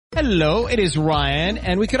Hello, it is Ryan,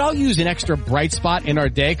 and we could all use an extra bright spot in our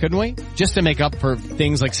day, couldn't we? Just to make up for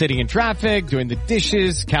things like sitting in traffic, doing the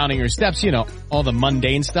dishes, counting your steps, you know, all the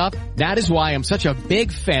mundane stuff. That is why I'm such a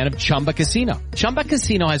big fan of Chumba Casino. Chumba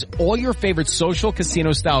Casino has all your favorite social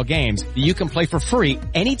casino-style games that you can play for free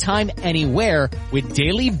anytime, anywhere with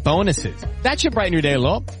daily bonuses. That should brighten your day a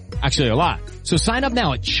little. Actually, a lot. So sign up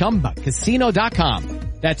now at ChumbaCasino.com.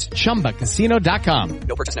 That's ChumbaCasino.com.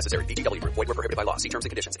 No purchase necessary. VGW Group. Void where prohibited by law. See terms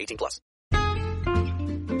and conditions. 18+.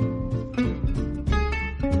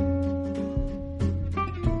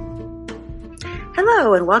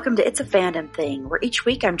 Hello, and welcome to It's a Fandom Thing, where each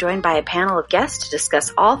week I'm joined by a panel of guests to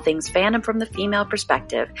discuss all things fandom from the female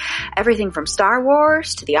perspective. Everything from Star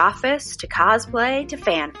Wars, to The Office, to cosplay, to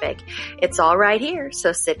fanfic. It's all right here,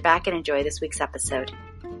 so sit back and enjoy this week's episode.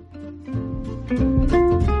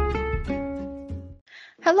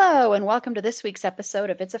 Hello, and welcome to this week's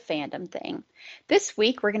episode of It's a Fandom Thing. This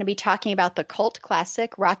week, we're going to be talking about the cult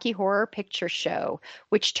classic Rocky Horror Picture Show,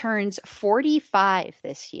 which turns 45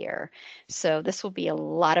 this year. So this will be a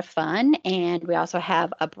lot of fun, and we also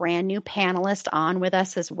have a brand new panelist on with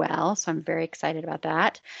us as well, so I'm very excited about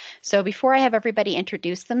that. So before I have everybody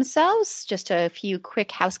introduce themselves, just a few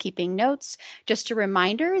quick housekeeping notes. Just a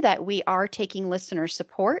reminder that we are taking listener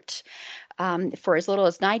support. For as little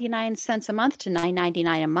as 99 cents a month to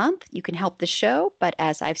 $9.99 a month, you can help the show. But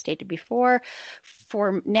as I've stated before,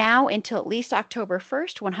 for now until at least October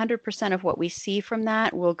 1st, 100% of what we see from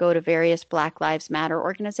that will go to various Black Lives Matter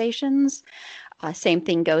organizations. Same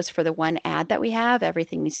thing goes for the one ad that we have.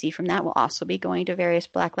 Everything we see from that will also be going to various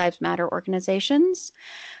Black Lives Matter organizations.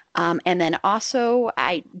 And then also,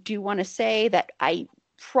 I do want to say that I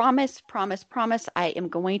promise, I am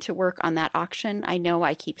going to work on that auction. I know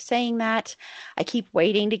I keep saying that. I keep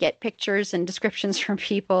waiting to get pictures and descriptions from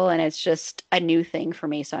people, and it's just a new thing for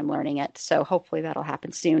me, so I'm learning it. So hopefully that'll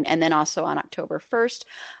happen soon. And then also on October 1st,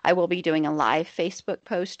 I will be doing a live Facebook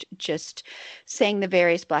post just saying the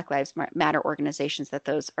various Black Lives Matter organizations that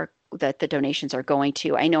the donations are going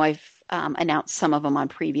to. I know I've announced some of them on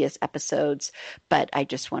previous episodes, but I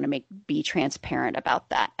just want to be transparent about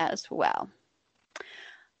that as well.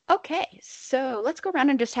 Okay, so let's go around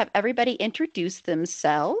and just have everybody introduce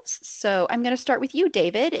themselves. So I'm going to start with you,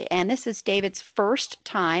 David, and this is David's first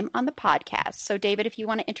time on the podcast. So David, if you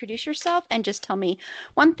want to introduce yourself and just tell me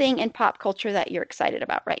one thing in pop culture that you're excited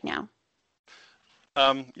about right now.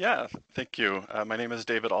 Yeah, thank you. My name is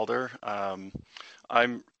David Alder.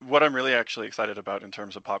 What I'm really actually excited about in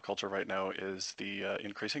terms of pop culture right now is the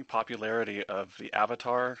increasing popularity of the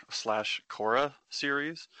Avatar/Korra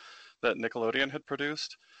series that Nickelodeon had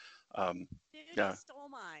produced. Dude, yeah. you stole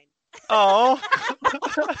mine. Oh.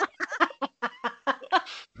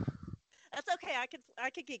 That's okay. I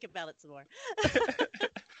could geek about it some more.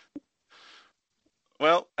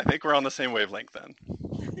 Well, I think we're on the same wavelength then.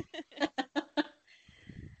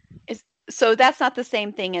 So that's not the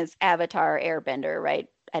same thing as Avatar Airbender, right?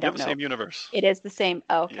 I don't know. The same universe. It is the same.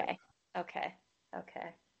 Oh, okay. Yeah.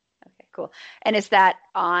 Okay, cool. And is that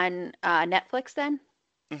on Netflix then?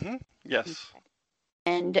 Mm-hmm. Yes. Okay.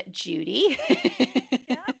 And Judy.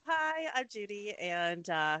 Yeah, hi, I'm Judy, and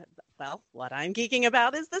what I'm geeking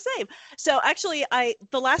about is the same. So actually,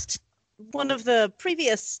 one of the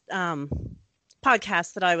previous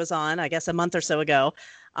podcasts that I was on, I guess a month or so ago,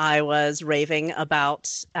 I was raving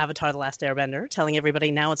about Avatar: The Last Airbender, telling everybody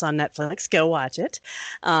now it's on Netflix, go watch it.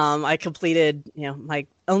 I completed,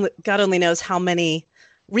 God only knows how many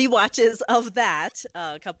rewatches of that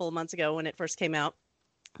a couple of months ago when it first came out.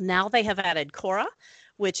 Now they have added Korra,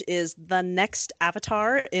 which is the next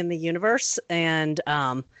Avatar in the universe, and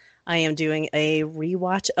I am doing a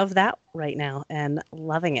rewatch of that right now and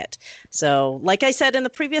loving it. So, like I said in the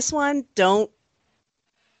previous one, don't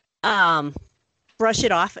brush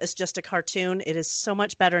it off as just a cartoon. It is so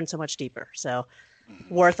much better and so much deeper. So,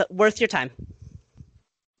 worth your time.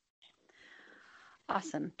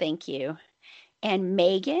 Awesome, thank you. And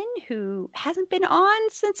Megan, who hasn't been on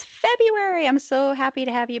since February. I'm so happy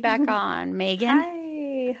to have you back on. Megan.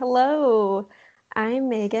 Hi. Hello. I'm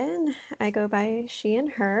Megan. I go by she and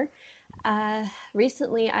her.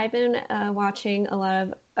 Recently, I've been watching a lot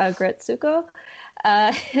of Agretsuko.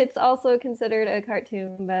 It's also considered a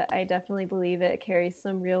cartoon, but I definitely believe it carries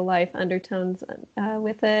some real-life undertones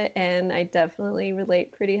with it, and I definitely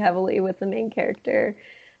relate pretty heavily with the main character.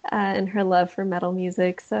 And her love for metal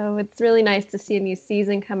music. So it's really nice to see a new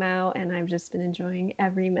season come out, and I've just been enjoying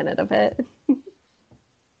every minute of it.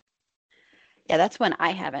 Yeah, that's one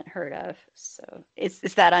I haven't heard of. So is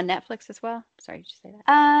that on Netflix as well? Sorry, did you say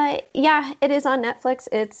that? Yeah, it is on Netflix.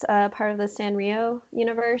 It's part of the Sanrio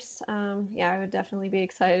universe. Yeah, I would definitely be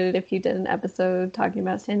excited if you did an episode talking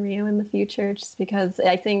about Sanrio in the future, just because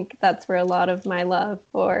I think that's where a lot of my love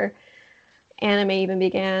for anime even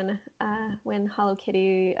began, when Hello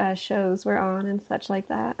Kitty shows were on and such like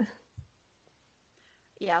that.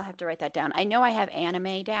 Yeah, I'll have to write that down. I know I have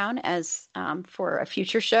anime down as for a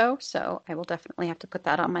future show, so I will definitely have to put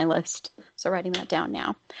that on my list. So writing that down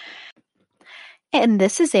now. And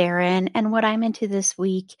this is Erin, and what I'm into this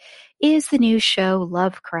week is the new show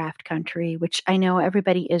Lovecraft Country, which I know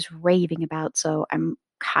everybody is raving about, so I'm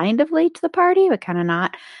kind of late to the party, but kind of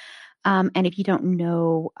not. And if you don't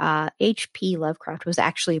know, H.P. Lovecraft was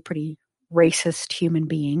actually a pretty racist human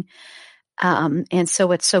being. And so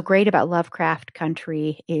what's so great about Lovecraft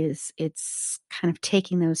Country is it's kind of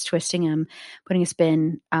taking those, twisting them, putting a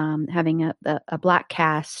spin, having a black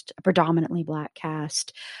cast, a predominantly black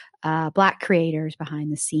cast, black creators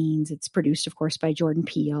behind the scenes. It's produced, of course, by Jordan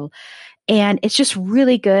Peele. And it's just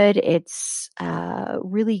really good. It's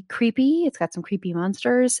really creepy. It's got some creepy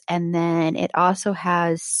monsters. And then it also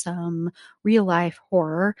has some real life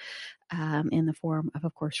horror in the form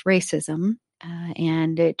of course, racism.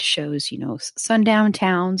 And it shows, sundown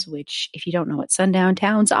towns, which if you don't know what sundown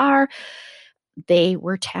towns are, they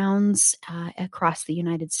were towns across the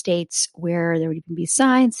United States where there would even be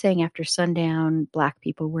signs saying after sundown, Black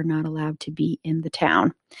people were not allowed to be in the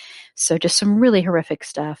town. So just some really horrific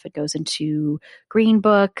stuff. It goes into Green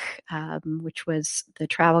Book, which was the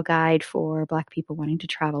travel guide for Black people wanting to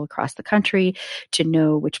travel across the country to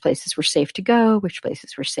know which places were safe to go, which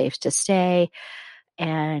places were safe to stay.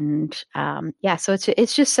 And so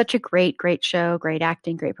it's just such a great show, great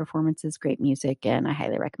acting, great performances, great music, and I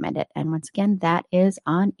highly recommend it. And once again, that is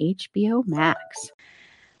on HBO Max.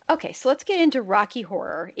 Okay, so let's get into Rocky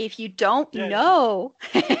Horror. If you don't know,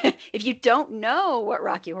 what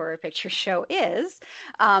Rocky Horror Picture Show is,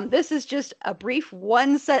 this is just a brief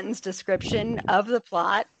one-sentence description of the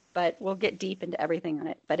plot, but we'll get deep into everything on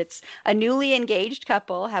it. But it's a newly engaged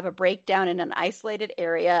couple have a breakdown in an isolated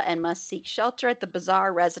area and must seek shelter at the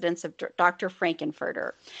bizarre residence of Dr.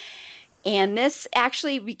 Frankenfurter. And this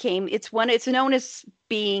actually it's known as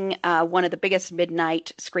being one of the biggest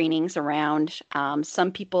midnight screenings around.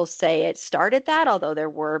 Some people say it started that, although there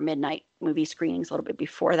were midnight movie screenings a little bit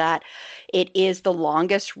before that. It is the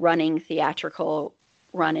longest running theatrical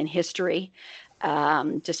run in history.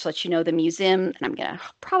 Just to let you know, the museum, and I'm going to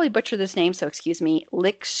probably butcher this name, so excuse me,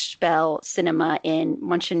 Lichtspiel Cinema in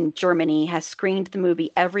München, Germany, has screened the movie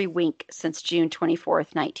every week since June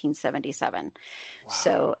 24th, 1977. Wow.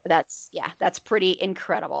 So that's pretty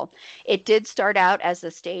incredible. It did start out as a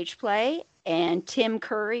stage play, and Tim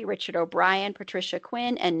Curry, Richard O'Brien, Patricia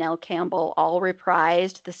Quinn, and Nell Campbell all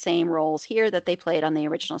reprised the same roles here that they played on the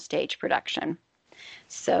original stage production.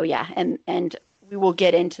 So yeah, and we will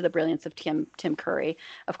get into the brilliance of Tim Curry,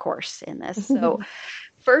 of course, in this. So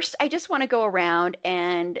first, I just want to go around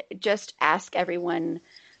and just ask everyone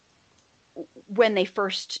when they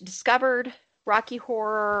first discovered Rocky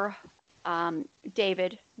Horror.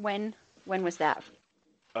 David, when was that?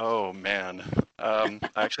 Oh, man. I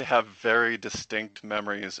actually have very distinct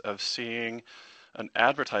memories of seeing an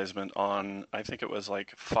advertisement on, I think it was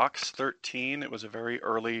like Fox 13. It was a very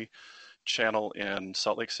early channel in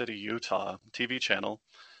Salt Lake City, Utah, TV channel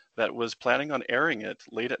that was planning on airing it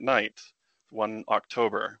late at night one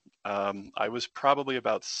October. I was probably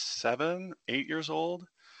about 7, 8 years old,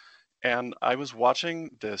 and I was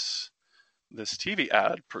watching this TV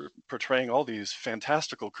ad portraying all these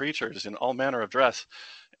fantastical creatures in all manner of dress,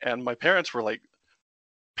 and my parents were like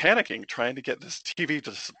panicking, trying to get this TV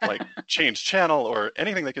to like change channel or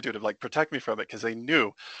anything they could do to like protect me from it, because they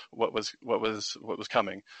knew what was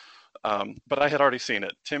coming. But I had already seen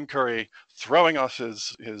it. Tim Curry throwing off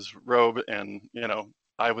his robe, and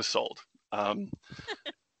I was sold.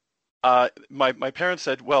 My parents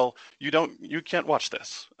said, "Well, you can't watch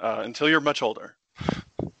this until you're much older,"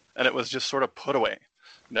 and it was just sort of put away,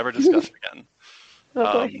 never discussed again.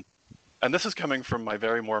 Okay. And this is coming from my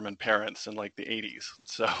very Mormon parents in like the 80s.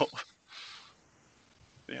 So,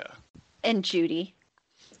 yeah. And Judy.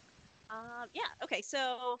 Yeah. Okay.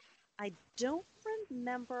 So I don't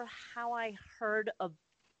remember how I heard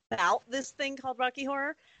about this thing called Rocky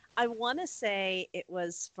Horror. I want to say it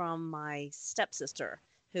was from my stepsister,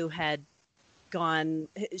 who had gone.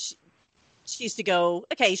 She used to go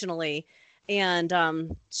occasionally, and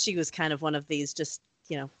she was kind of one of these just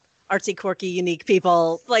artsy, quirky, unique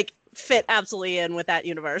people, like fit absolutely in with that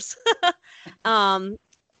universe.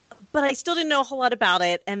 But I still didn't know a whole lot about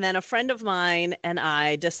it. And then a friend of mine and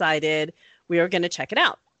I decided we were going to check it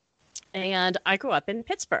out. And I grew up in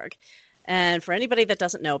Pittsburgh. And for anybody that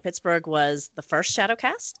doesn't know, Pittsburgh was the first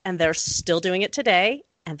Shadowcast, and they're still doing it today.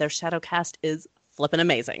 And their Shadowcast is flippin'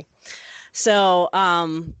 amazing. So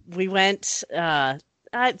we went, it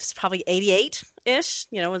was probably 88-ish,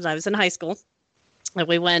 when I was in high school. And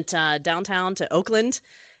we went downtown to Oakland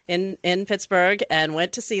in Pittsburgh and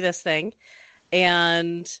went to see this thing.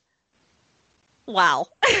 And wow.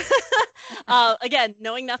 Again,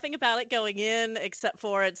 knowing nothing about it going in, except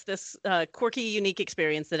for it's this quirky, unique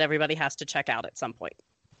experience that everybody has to check out at some point.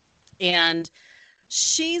 And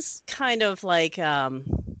she's kind of like,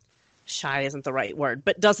 shy isn't the right word,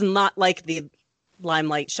 but does not like the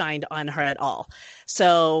limelight shined on her at all.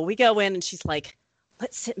 So we go in and she's like,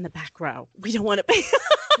 let's sit in the back row. We don't want to be...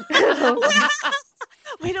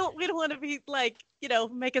 We don't want to be like,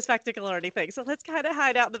 make a spectacle or anything. So let's kind of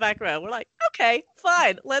hide out in the back row. We're like, okay,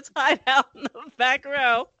 fine. Let's hide out in the back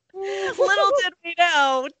row. Little did we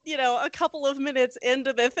know, a couple of minutes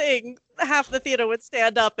into the thing, half the theater would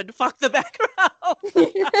stand up and fuck the back row.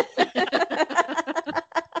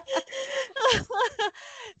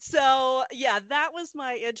 So, yeah, that was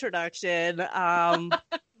my introduction.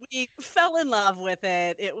 We fell in love with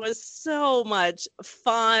it. It was so much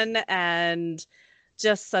fun and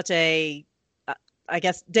just such a, I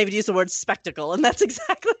guess David used the word spectacle, and that's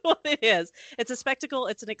exactly what it is. It's a spectacle.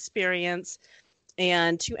 It's an experience.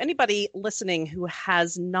 And to anybody listening who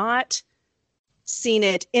has not seen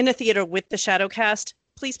it in a theater with the Shadowcast,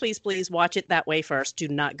 please, please, please watch it that way first. Do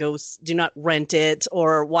not rent it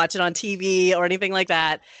or watch it on TV or anything like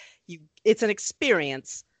that. It's an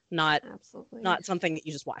experience, not something that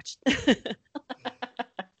you just watch.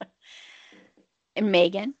 And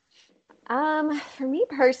Megan? For me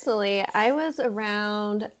personally, I was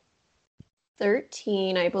around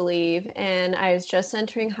 13, I believe, and I was just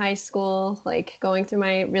entering high school, like going through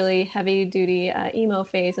my really heavy-duty emo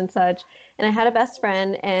phase and such. And I had a best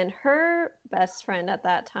friend, and her best friend at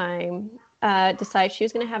that time decided she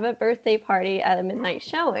was going to have a birthday party at a midnight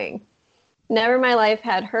showing. Never in my life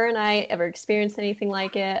had her and I ever experienced anything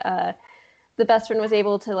like it. The best friend was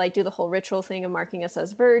able to do the whole ritual thing of marking us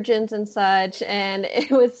as virgins and such, and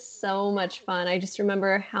it was so much fun. I just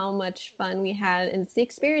remember how much fun we had, and it's the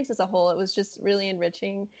experience as a whole. It was just really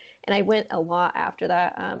enriching, and I went a lot after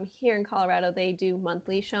that. Here in Colorado, they do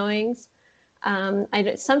monthly showings.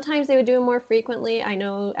 Sometimes they would do them more frequently. I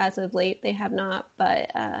know as of late they have not,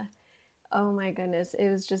 but oh my goodness,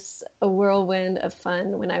 it was just a whirlwind of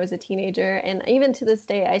fun when I was a teenager, and even to this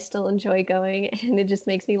day, I still enjoy going, and it just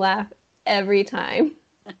makes me laugh every time.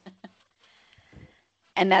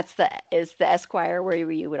 And is the Esquire where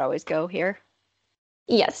you would always go here?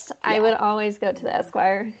 Yes, yeah. I would always go to the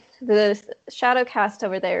Esquire. The Shadowcast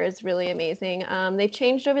over there is really amazing. They've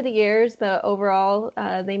changed over the years, but overall,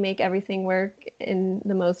 they make everything work in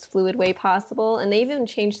the most fluid way possible. And they even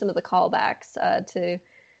changed some of the callbacks to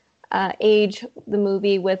age the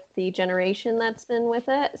movie with the generation that's been with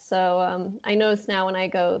it. So I notice now when I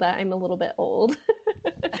go that I'm a little bit old.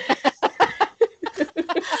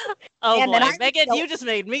 Oh and boy, Megan, you just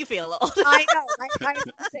made me feel old. I know. I was going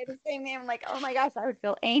to say the same thing. I'm like, oh my gosh, I would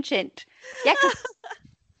feel ancient. Yeah, because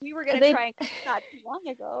we were going to try not too long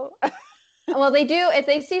ago. Well, they do. If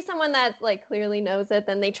they see someone that clearly knows it,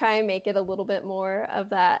 then they try and make it a little bit more of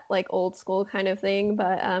that old school kind of thing.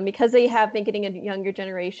 But because they have been getting a younger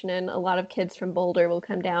generation, and a lot of kids from Boulder will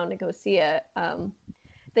come down to go see it,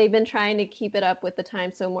 they've been trying to keep it up with the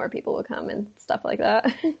time so more people will come and stuff like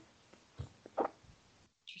that.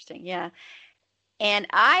 Interesting, yeah. And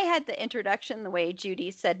I had the introduction the way Judy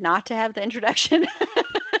said not to have the introduction,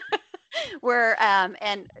 where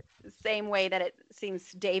and the same way that it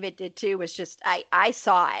seems David did too, was just I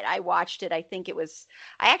saw it, I watched it. I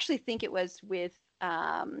actually think it was with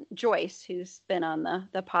Joyce, who's been on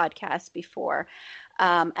the podcast before,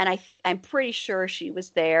 and I'm pretty sure she was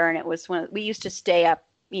there, and it was we used to stay up,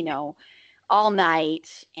 all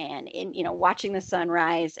night and watching the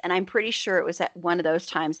sunrise. And I'm pretty sure it was at one of those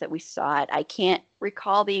times that we saw it. I can't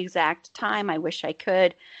recall the exact time. I wish I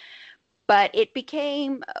could, but it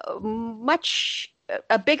became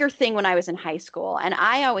a bigger thing when I was in high school. And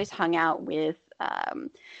I always hung out with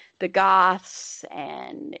the goths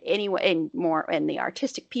and the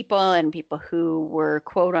artistic people and people who were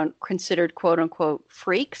considered quote unquote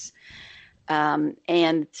freaks.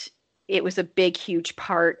 And it was a big, huge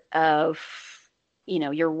part of,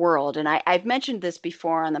 your world. And I've mentioned this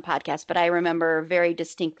before on the podcast, but I remember very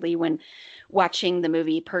distinctly when watching the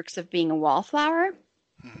movie Perks of Being a Wallflower.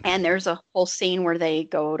 And there's a whole scene where they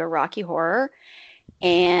go to Rocky Horror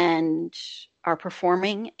and are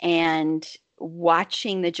performing, and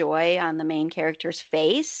watching the joy on the main character's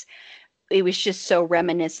face it was just so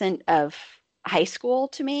reminiscent of high school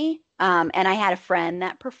to me. And I had a friend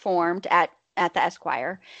that performed at the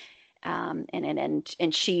Esquire, and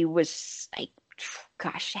she was like,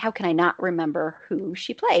 gosh, how can I not remember who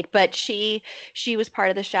she played? But she was part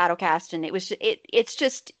of the shadow cast, and it's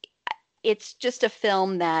just a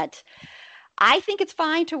film that I think it's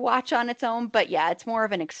fine to watch on its own, but yeah, it's more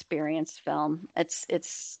of an experience film.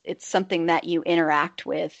 It's something that you interact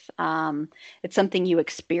with. It's something you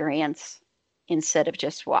experience instead of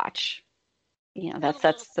just watch.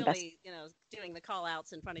 That's the best. Doing the call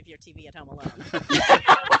outs in front of your TV at home alone.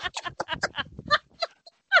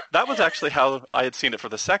 That was actually how I had seen it for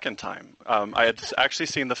the second time. I had actually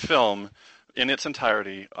seen the film in its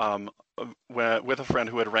entirety with a friend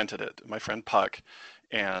who had rented it, my friend Puck.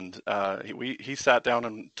 And he sat down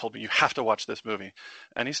and told me, you have to watch this movie.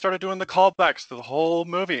 And he started doing the callbacks to the whole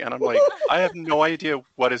movie. And I'm like, I have no idea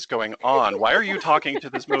what is going on. Why are you talking to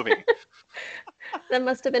this movie? That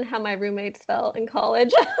must have been how my roommates felt in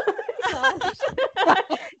college. Because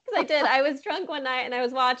I did. I was drunk one night and I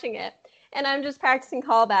was watching it. And I'm just practicing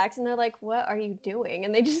callbacks. And they're like, what are you doing?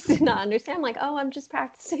 And they just did not understand. I'm like, oh, I'm just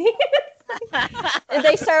practicing. And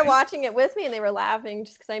they started watching it with me and they were laughing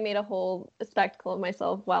just because I made a whole spectacle of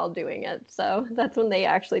myself while doing it. So that's when they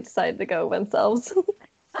actually decided to go themselves.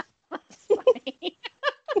 That's funny.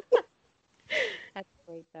 That's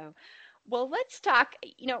great, though. Well, let's talk.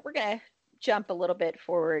 We're going to jump a little bit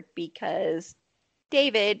forward because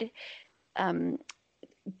David,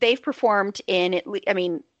 they've performed in,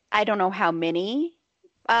 I don't know how many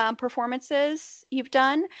performances you've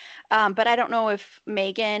done, but I don't know if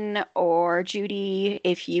Megan or Judy,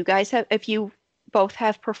 if you both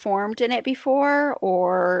have performed in it before,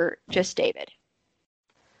 or just David.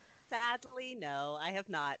 Sadly, no, I have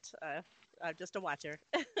not. I'm just a watcher.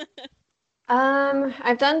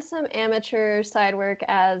 I've done some amateur side work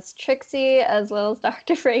as Trixie, as well as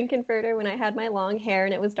Dr. Frankenfurter when I had my long hair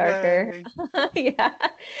and it was darker. Yeah.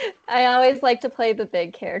 I always like to play the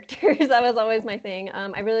big characters. That was always my thing.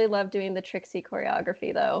 I really love doing the Trixie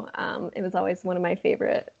choreography, though. It was always one of my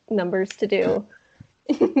favorite numbers to do.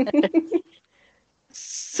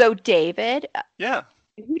 So, David, yeah,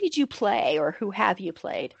 who did you play, or who have you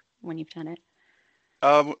played when you've done it?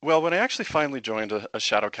 Well, when I actually finally joined a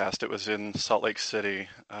Shadowcast, it was in Salt Lake City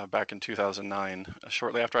back in 2009,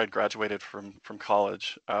 shortly after I'd graduated from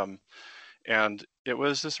college. And it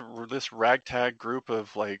was this ragtag group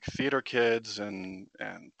of like theater kids and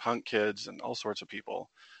punk kids and all sorts of people.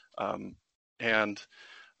 And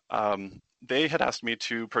they had asked me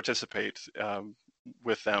to participate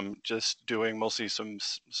with them, just doing mostly some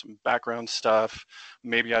background stuff.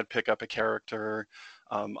 Maybe I'd pick up a character.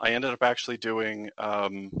 I ended up actually doing a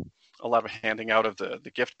lot of handing out of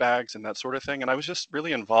the gift bags and that sort of thing, and I was just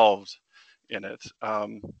really involved in it.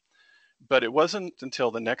 But it wasn't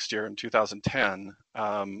until the next year in 2010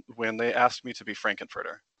 when they asked me to be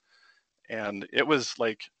Frankenfurter, and it was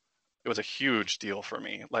a huge deal for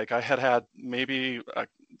me. Like, I had maybe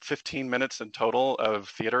 15 minutes in total of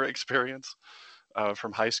theater experience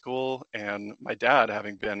from high school, and my dad,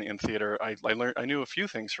 having been in theater, I knew a few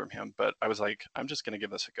things from him, but I was like, I'm just going to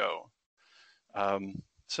give this a go.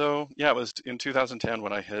 So yeah, it was in 2010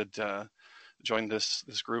 when I had joined this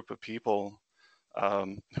group of people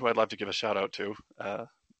who I'd love to give a shout out to.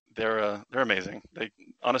 They're amazing.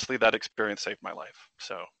 Honestly, that experience saved my life.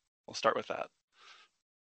 So we'll start with that.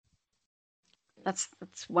 That's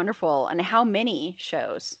wonderful. And how many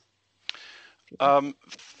shows?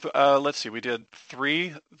 Let's see. We did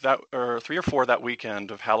three or four that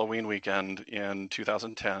weekend of Halloween weekend in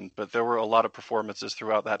 2010, but there were a lot of performances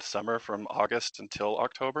throughout that summer from August until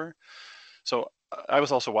October. So I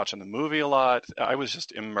was also watching the movie a lot. I was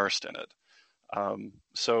just immersed in it.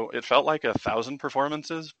 So it felt like 1,000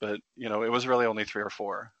 performances, but it was really only 3 or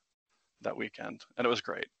 4 that weekend, and it was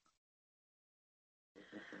great.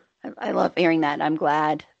 I love hearing that. I'm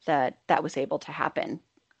glad that was able to happen.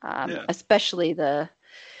 Especially the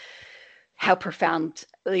profound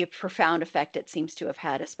effect it seems to have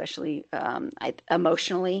had, especially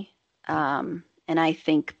emotionally. And I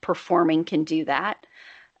think performing can do that.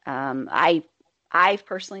 I've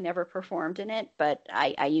personally never performed in it, but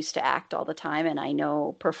I used to act all the time, and I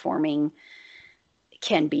know performing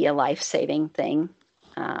can be a life-saving thing.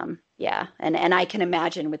 Yeah, and I can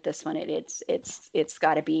imagine with this one, it's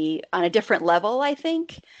got to be on a different level, I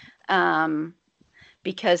think.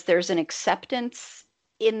 Because there's an acceptance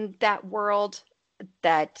in that world,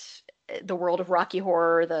 that the world of Rocky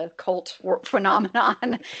Horror, the cult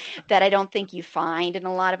phenomenon, that I don't think you find in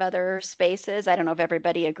a lot of other spaces. I don't know if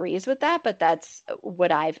everybody agrees with that, but that's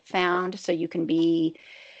what I've found. So you can be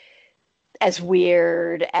as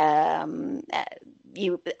weird,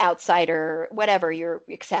 you outsider, whatever, you're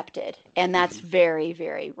accepted, and that's very,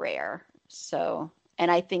 very rare. So, and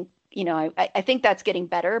I think, I think that's getting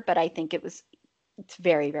better, but I think it's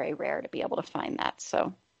very, very rare to be able to find that.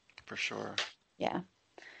 So, For sure. yeah,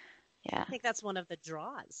 yeah. I think that's one of the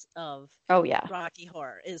draws of Oh, yeah. Rocky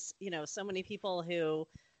Horror is, so many people who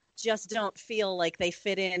just don't feel like they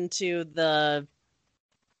fit into the,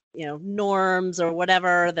 norms or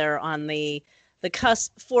whatever. They're on the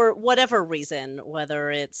cusp for whatever reason,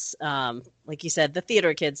 whether it's, like you said, the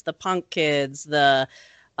theater kids, the punk kids, and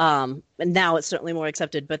now it's certainly more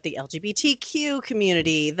accepted, but the LGBTQ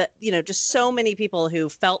community, that, just so many people who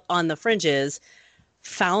felt on the fringes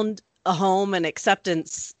found a home and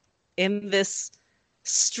acceptance in this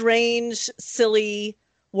strange, silly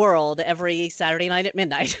world every Saturday night at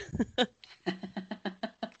midnight.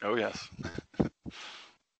 Oh, yes.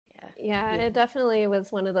 Yeah, it definitely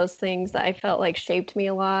was one of those things that I felt like shaped me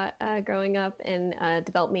a lot growing up and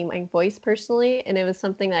developed me my voice personally. And it was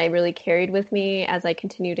something that I really carried with me as I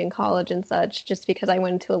continued in college and such, just because I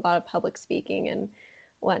went into a lot of public speaking and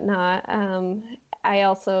whatnot. I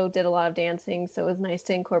also did a lot of dancing, so it was nice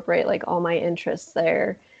to incorporate like all my interests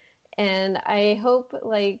there. And I hope,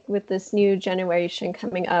 like, with this new generation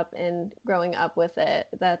coming up and growing up with it,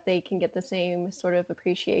 that they can get the same sort of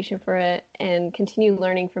appreciation for it and continue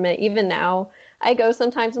learning from it. Even now, I go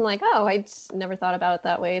sometimes and I'm like, oh, I just never thought about it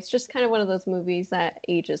that way. It's just kind of one of those movies that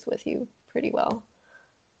ages with you pretty well.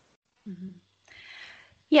 Mm-hmm.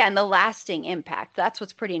 Yeah, and the lasting impact, that's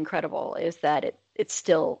what's pretty incredible, is that it's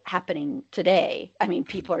still happening today. I mean,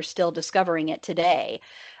 people are still discovering it today.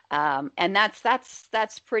 And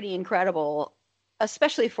that's pretty incredible,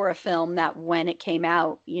 especially for a film that when it came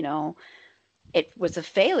out, it was a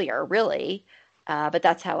failure, really. But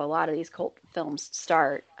that's how a lot of these cult films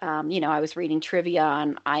start. I was reading trivia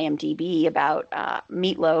on IMDb about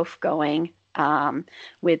Meatloaf going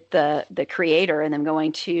with the creator and them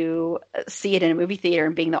going to see it in a movie theater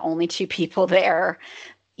and being the only two people there,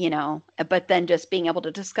 but then just being able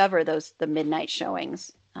to discover the midnight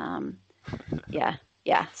showings. Yeah.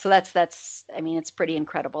 Yeah, so that's I mean, it's pretty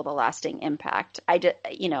incredible, the lasting impact.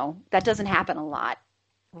 That doesn't happen a lot,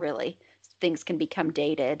 really. Things can become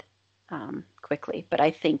dated quickly, but I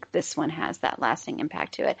think this one has that lasting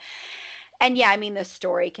impact to it. And yeah, I mean, the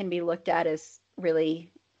story can be looked at as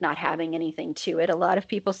really not having anything to it. A lot of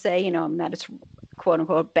people say, that it's quote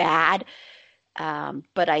unquote bad,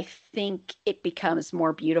 but I think it becomes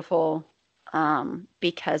more beautiful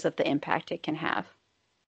because of the impact it can have.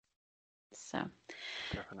 So.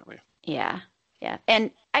 Definitely. Yeah.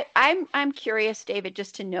 And I'm curious, David,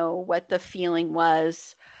 just to know what the feeling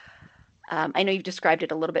was. I know you've described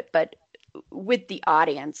it a little bit, but with the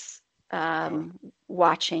audience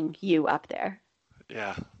watching you up there.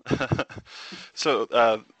 Yeah. So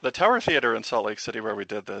the Tower Theater in Salt Lake City, where we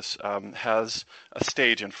did this, has a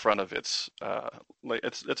stage in front of its.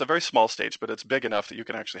 It's a very small stage, but it's big enough that you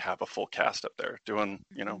can actually have a full cast up there doing,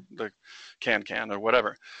 the can or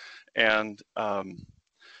whatever. And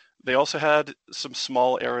they also had some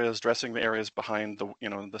small areas, dressing areas behind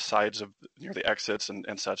the sides of near the exits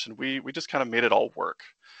and such. And we just kind of made it all work.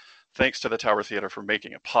 Thanks to the Tower Theater for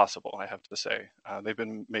making it possible, I have to say. They've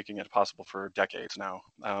been making it possible for decades now.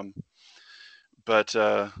 But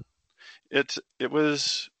it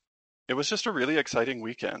was just a really exciting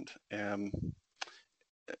weekend.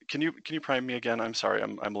 Can you prime me again? I'm sorry,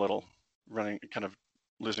 I'm a little kind of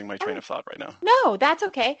losing my train of thought right now. No, that's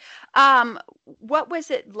okay. What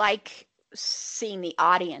was it like seeing the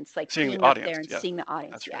audience, being up there and seeing the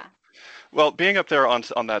audience? That's right. Well, being up there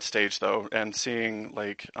on that stage though, and seeing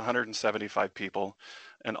like 175 people,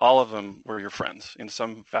 and all of them were your friends in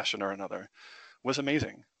some fashion or another, was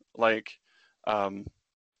amazing. Like,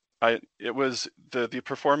 it was the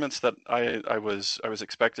performance that I was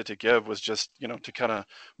expected to give was just, to kind of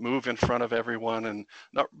move in front of everyone and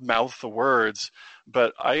not mouth the words,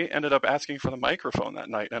 but I ended up asking for the microphone that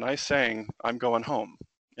night, and I sang "I'm Going Home"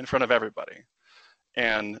 in front of everybody,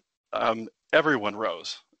 and everyone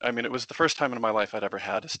rose. I mean, it was the first time in my life I'd ever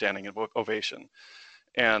had a standing ovation,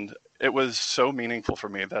 and it was so meaningful for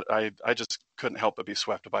me that I just couldn't help but be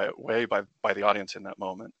swept away by the audience in that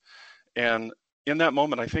moment. And in that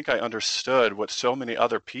moment, I think I understood what so many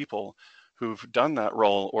other people who've done that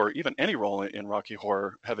role, or even any role in Rocky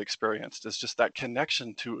Horror, have experienced, is just that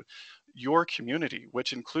connection to your community,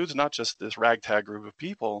 which includes not just this ragtag group of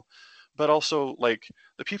people, but also like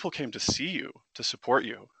the people came to see you, to support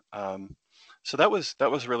you. So that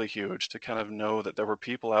was really huge, to kind of know that there were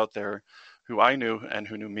people out there who I knew and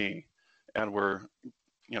who knew me and were,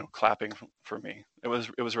 clapping for me. It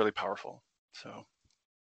was really powerful. So.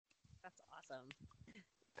 That's awesome.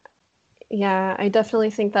 Yeah, I definitely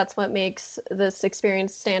think that's what makes this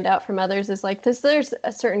experience stand out from others is like this. There's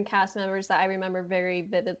a certain cast members that I remember very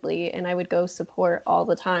vividly, and I would go support all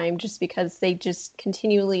the time just because they just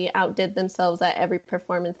continually outdid themselves at every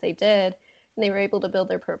performance they did. And they were able to build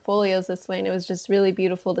their portfolios this way. And it was just really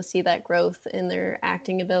beautiful to see that growth in their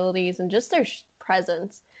acting abilities and just their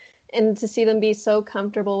presence. And to see them be so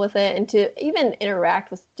comfortable with it and to even interact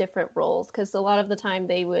with different roles. Because a lot of the time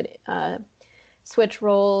they would switch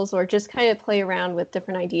roles or just kind of play around with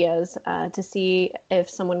different ideas to see if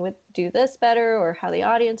someone would do this better or how the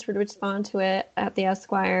audience would respond to it at the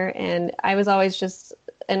Esquire. And I was always just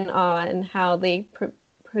in awe in how they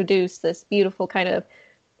produce this beautiful kind of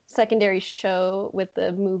secondary show with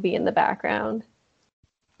the movie in the background.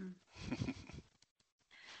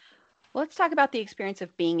 Well, let's talk about the experience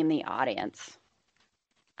of being in the audience.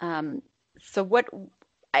 So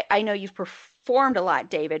I know you've performed a lot,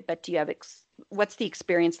 David, but do you have what's the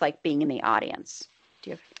experience like being in the audience? Do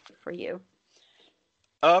you have for you?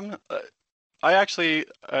 I actually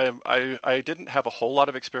I didn't have a whole lot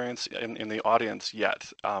of experience in the audience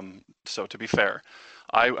yet. So to be fair,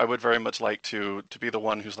 I would very much like to be the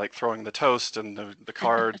one who's like throwing the toast and the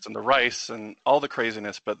cards and the rice and all the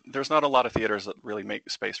craziness, but there's not a lot of theaters that really make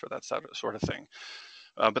space for that sort of thing.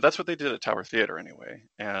 But that's what they did at Tower Theater anyway.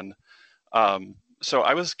 And so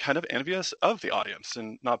I was kind of envious of the audience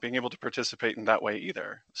and not being able to participate in that way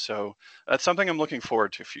either. So that's something I'm looking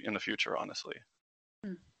forward to in the future, honestly.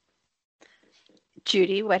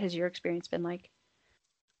 Judy, what has your experience been like?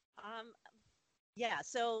 Yeah,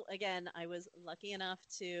 so again, I was lucky enough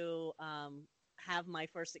to have my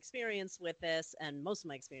first experience with this, and most of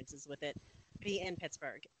my experiences with it be in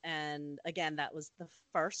Pittsburgh. And again, that was the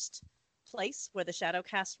first place where the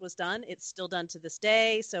Shadowcast was done. It's still done to this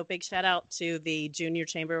day. So big shout out to the Junior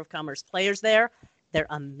Chamber of Commerce players there. They're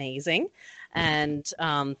amazing. And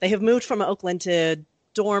they have moved from Oakland to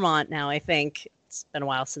Dormont now, I think. It's been a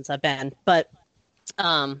while since I've been. But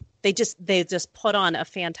they just put on a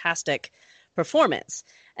fantastic performance.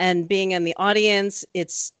 And being in the audience,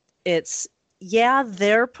 it's yeah,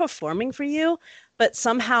 they're performing for you, but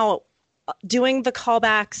somehow doing the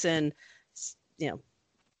callbacks and,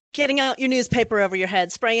 getting out your newspaper over your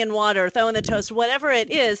head, spraying water, throwing the toast, whatever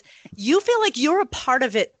it is, you feel like you're a part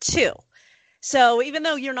of it too. So even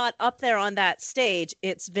though you're not up there on that stage,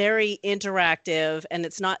 it's very interactive, and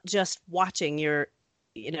it's not just watching.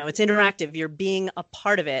 It's interactive. You're being a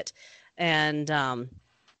part of it. And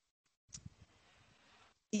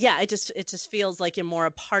it just feels like you're more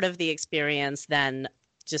a part of the experience than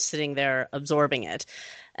just sitting there absorbing it.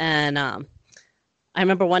 And I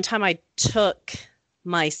remember one time I took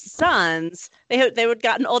my sons, they had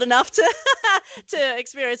gotten old enough to to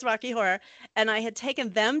experience Rocky Horror, and I had taken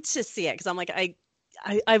them to see it because I'm like,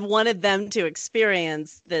 I wanted them to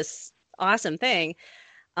experience this awesome thing.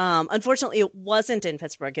 Unfortunately, it wasn't in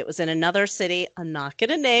Pittsburgh. It was in another city. I'm not going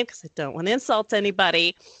to name because I don't want to insult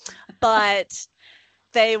anybody, but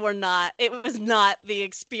it was not the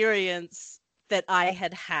experience that I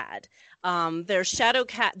had. Their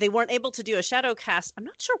Shadowcast, they weren't able to do a Shadowcast. I'm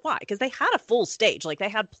not sure why, because they had a full stage. Like, they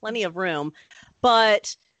had plenty of room,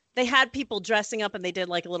 but they had people dressing up and they did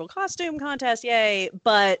like a little costume contest. Yay.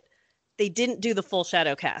 But they didn't do the full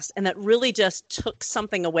Shadowcast. And that really just took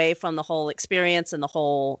something away from the whole experience and the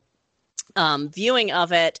whole viewing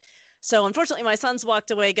of it. So unfortunately, my sons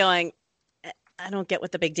walked away going, I don't get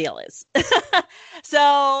what the big deal is.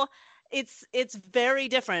 So it's very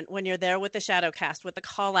different when you're there with the Shadowcast, with the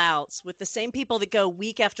call outs, with the same people that go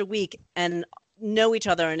week after week and know each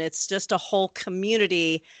other. And it's just a whole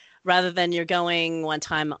community rather than you're going one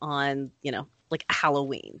time on, like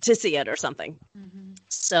Halloween to see it or something. Mm-hmm.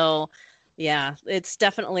 So yeah, it's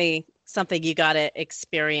definitely something you got to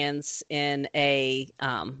experience in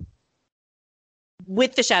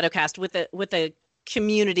with the Shadowcast, with a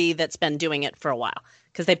community that's been doing it for a while,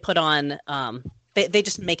 because they put on, they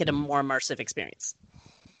just make it a more immersive experience.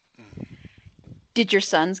 Did your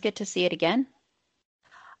sons get to see it again?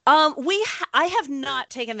 I have not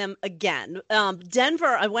taken them again.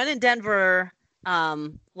 Denver, I went in Denver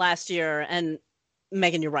last year, and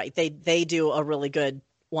Megan, you're right. They do a really good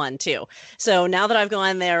one too. So now that I've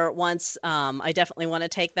gone there once, I definitely want to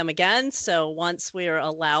take them again. So once we're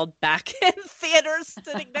allowed back in theaters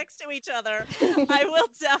sitting next to each other, I will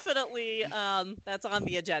definitely, that's on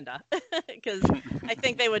the agenda, because I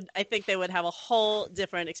think they would have a whole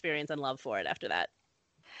different experience and love for it after that.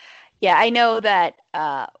 Yeah, I know that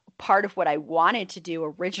part of what I wanted to do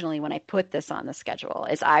originally when I put this on the schedule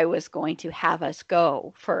is I was going to have us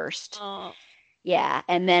go first Yeah,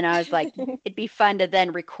 and then I was like, it'd be fun to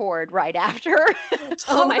then record right after.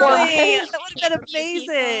 Oh my Totally. gosh. That would have been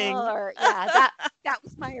amazing. Or, yeah, that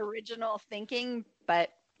was my original thinking, but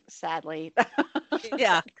sadly,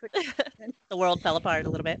 Yeah. couldn't happen. The world fell apart a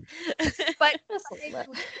little bit. But Just a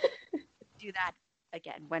little bit. do that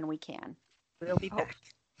again when we can. We'll be back.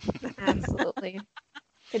 Absolutely.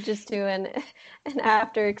 Could just do an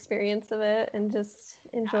after experience of it and just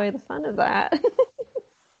enjoy the fun of that.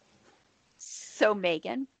 So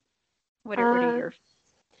Megan, what are your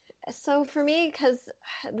So for me, because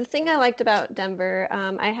the thing I liked about Denver,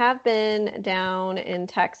 I have been down in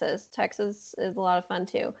Texas. Texas is a lot of fun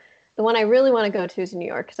too. The one I really want to go to is New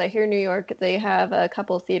York, because I hear New York, they have a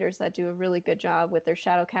couple of theaters that do a really good job with their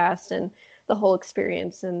shadow cast and the whole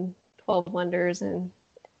experience and 12 Wonders, and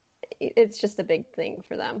it's just a big thing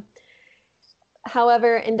for them.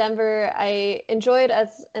 However, in Denver, I enjoyed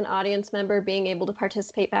as an audience member being able to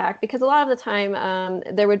participate back, because a lot of the time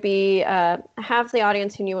there would be half the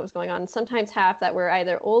audience who knew what was going on, sometimes half that were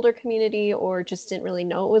either older community or just didn't really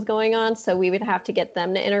know what was going on. So we would have to get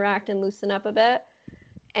them to interact and loosen up a bit.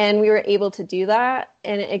 And we were able to do that.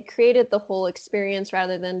 And it created the whole experience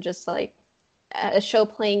rather than just like a show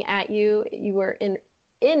playing at you. You were in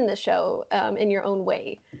the show in your own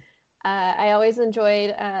way. I always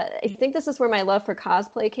enjoyed, I think this is where my love for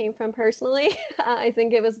cosplay came from personally. I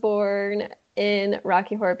think it was born in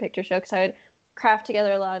Rocky Horror Picture Show, because I would craft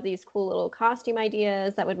together a lot of these cool little costume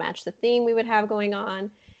ideas that would match the theme we would have going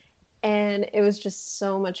on. And it was just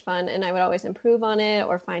so much fun. And I would always improve on it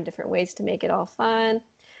or find different ways to make it all fun.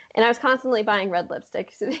 And I was constantly buying red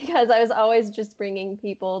lipsticks because I was always just bringing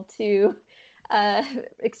people to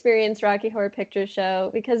experience Rocky Horror Picture Show,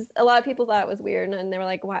 because a lot of people thought it was weird, and they were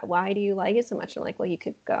like, why do you like it so much? And I'm like, well, you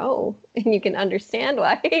could go and you can understand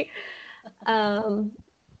why. And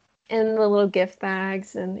the little gift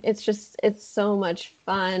bags, and it's so much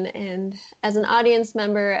fun. And as an audience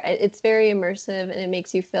member, it's very immersive, and it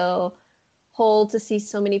makes you feel whole to see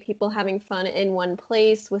so many people having fun in one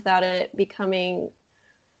place without it becoming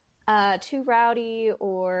too rowdy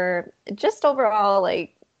or just overall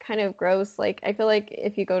like kind of gross. Like, I feel like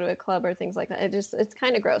if you go to a club or things like that, it's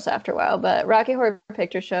kind of gross after a while. But Rocky Horror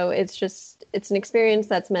Picture Show, it's an experience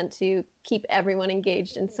that's meant to keep everyone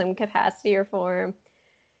engaged in some capacity or form.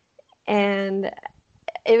 And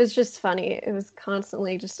it was just funny. It was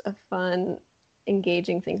constantly just a fun,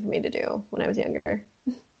 engaging thing for me to do when I was younger.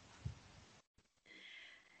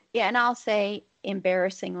 Yeah, and I'll say,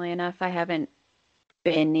 embarrassingly enough, I haven't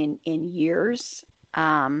been in years.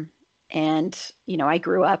 And, I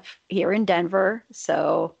grew up here in Denver,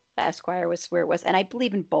 so Esquire was where it was. And I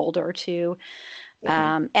believe in Boulder, too.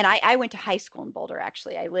 And I went to high school in Boulder,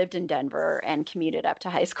 actually. I lived in Denver and commuted up to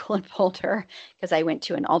high school in Boulder because I went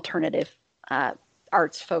to an alternative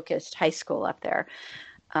arts-focused high school up there.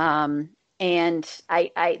 And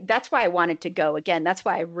I that's why I wanted to go again. That's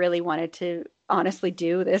why I really wanted to honestly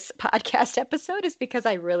do this podcast episode, is because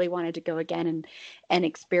I really wanted to go again and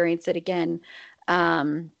experience it again.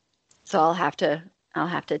 So I'll have to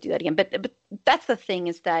do that again. But that's the thing,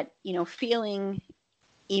 is that, feeling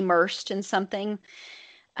immersed in something,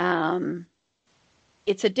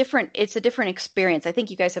 it's a different experience. I think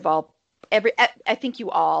you guys have I think you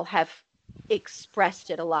all have expressed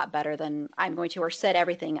it a lot better than I'm going to, or said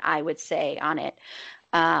everything I would say on it.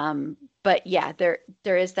 But yeah,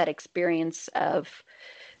 there is that experience of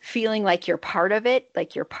feeling like you're part of it,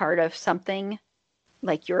 like you're part of something,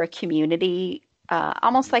 like you're a community,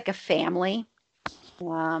 almost like a family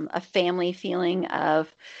feeling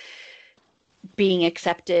of being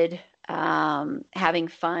accepted, having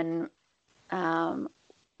fun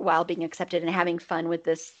while being accepted, and having fun with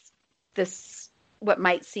this what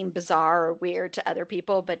might seem bizarre or weird to other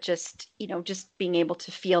people, but just being able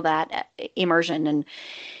to feel that immersion. And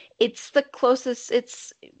it's the closest,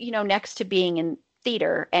 it's, next to being in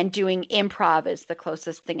theater, and doing improv is the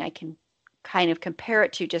closest thing I can kind of compare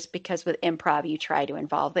it to, just because with improv, you try to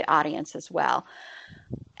involve the audience as well,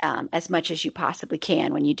 as much as you possibly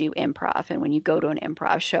can when you do improv. And when you go to an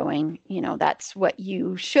improv showing, that's what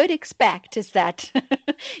you should expect, is that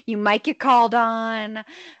you might get called on,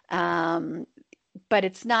 but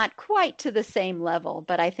it's not quite to the same level.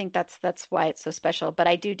 But I think that's why it's so special. But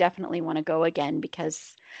I do definitely want to go again,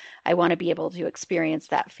 because I want to be able to experience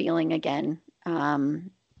that feeling again.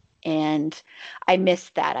 And I miss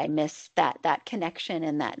that. I miss that connection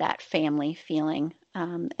and that family feeling.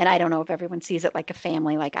 And I don't know if everyone sees it like a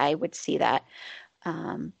family, like I would see that.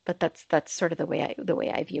 But that's sort of the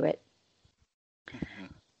way I view it. Mm-hmm.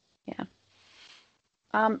 Yeah.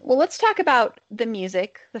 Well, let's talk about the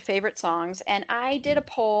music, the favorite songs. And I did a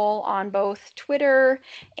poll on both Twitter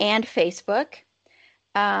and Facebook.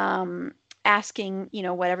 asking,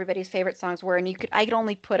 what everybody's favorite songs were, and I could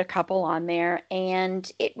only put a couple on there,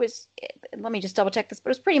 and let me just double check this,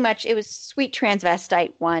 but it was Sweet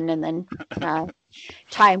Transvestite one, and then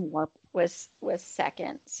Time Warp was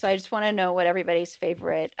second. So I just want to know what everybody's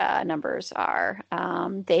favorite numbers are.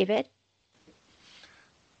 David?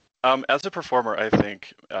 As a performer, I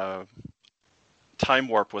think Time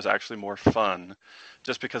Warp was actually more fun,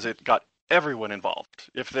 just because it got everyone involved.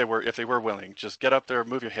 If they were willing, just get up there,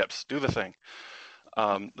 move your hips, do the thing.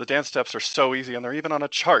 The dance steps are so easy, and they're even on a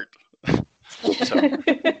chart.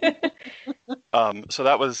 So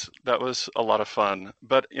that was a lot of fun.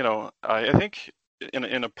 But I think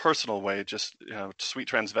in a personal way, just Sweet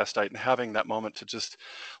Transvestite and having that moment to just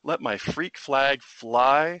let my freak flag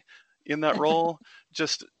fly in that role,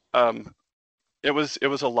 just it was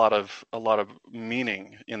a lot of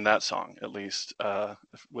meaning in that song, at least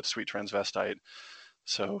with Sweet Transvestite.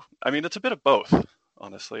 So I mean, it's a bit of both,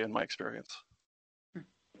 honestly, in my experience.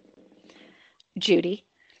 Judy?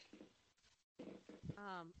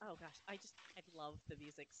 Oh gosh, I love the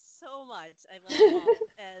music so much. I love it all,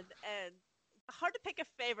 and hard to pick a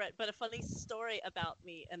favorite, but a funny story about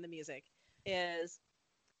me and the music is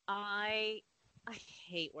I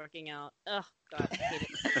hate working out. Oh God, I hate it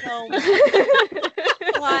so much.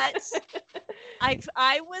 But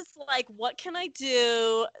I was like, what can I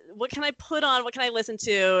do? What can I put on? What can I listen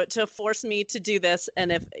to force me to do this?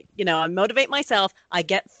 And if I motivate myself, I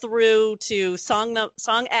get through to song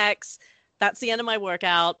X. That's the end of my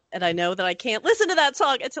workout, and I know that I can't listen to that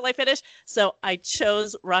song until I finish. So I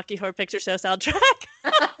chose Rocky Horror Picture Show soundtrack.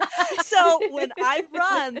 So when I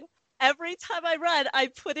run, every time I run, I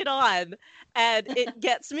put it on, and it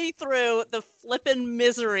gets me through the flippin'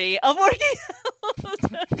 misery of working out.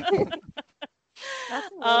 That's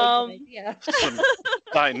a really good idea. Some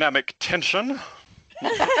dynamic tension.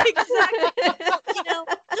 Exactly. Well,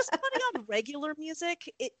 just putting on regular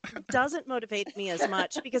music, it doesn't motivate me as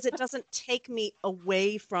much because it doesn't take me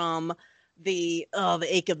away from the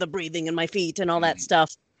ache of the breathing in my feet and all that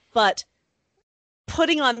stuff. But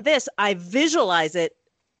putting on this, I visualize it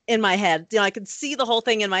in my head. I can see the whole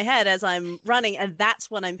thing in my head as I'm running, and that's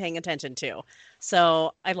what I'm paying attention to.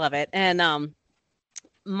 So I love it. And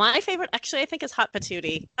my favorite, actually, I think, is Hot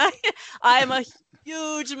Patootie. I'm a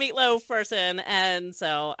huge Meatloaf person, and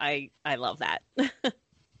so I love that.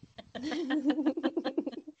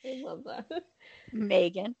 I love that.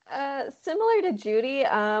 Megan? Similar to Judy,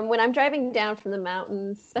 when I'm driving down from the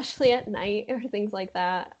mountains, especially at night or things like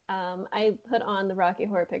that, I put on the Rocky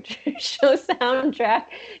Horror Picture Show soundtrack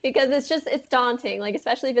because it's daunting. Like,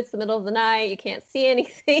 especially if it's the middle of the night, you can't see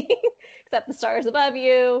anything except the stars above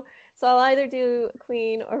you. So I'll either do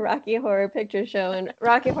Queen or Rocky Horror Picture Show, and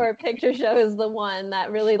Rocky Horror Picture Show is the one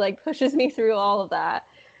that really pushes me through all of that.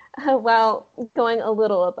 While going a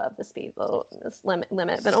little above the speed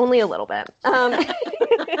limit, but only a little bit.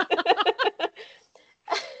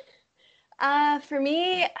 For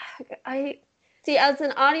me, I see, as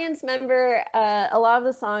an audience member, a lot of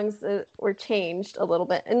the songs were changed a little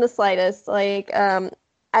bit in the slightest. Like,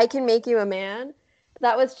 I Can Make You a Man.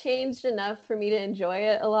 That was changed enough for me to enjoy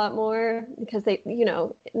it a lot more because they,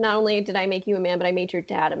 not only did I make you a man, but I made your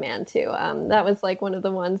dad a man too. That was one of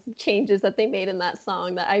the changes that they made in that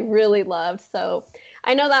song that I really loved. So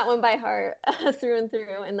I know that one by heart through and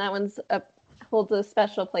through, and that one's holds a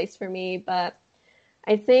special place for me. But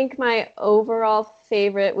I think my overall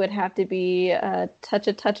favorite would have to be Touch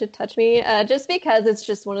It, Touch It, Touch Me, just because it's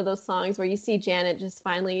just one of those songs where you see Janet just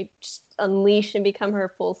finally just unleash and become her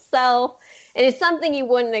full self. And it's something you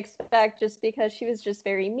wouldn't expect just because she was just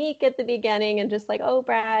very meek at the beginning and just oh,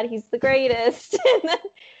 Brad, he's the greatest. And then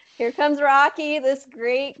here comes Rocky, this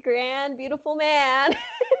great, grand, beautiful man.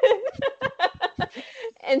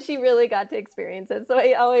 And she really got to experience it. So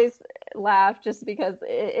I always laugh just because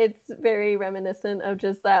it's very reminiscent of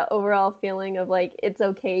just that overall feeling of it's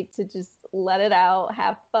okay to just let it out,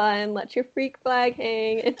 have fun, let your freak flag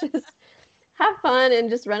hang, and just have fun and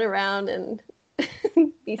just run around and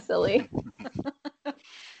be silly.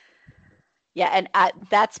 Yeah, and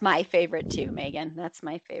that's my favorite too, Megan. That's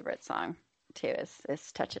my favorite song too.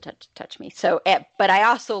 Is Touch It, Touch Me. So, but I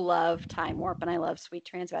also love Time Warp and I love Sweet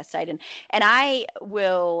Transvestite, and I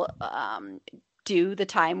will do the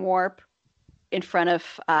Time Warp in front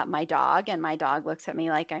of my dog, and my dog looks at me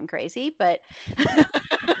like I'm crazy, but.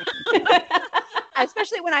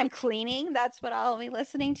 Especially when I'm cleaning, that's what I'll be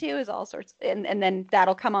listening to is all sorts. And then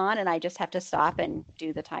that'll come on and I just have to stop and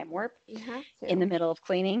do the Time Warp in the middle of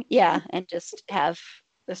cleaning. Yeah. And just have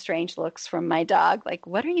the strange looks from my dog. Like,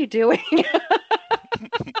 what are you doing?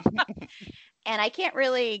 And I can't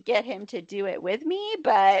really get him to do it with me,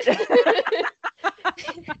 but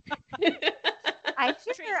I'm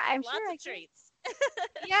Treats, sure. I'm lots sure I of can. treats.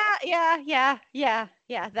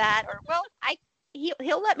 Yeah. That or well,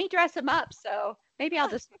 he'll let me dress him up, so maybe I'll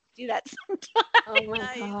just do that sometime. Oh my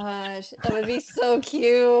Nice. gosh, that would be so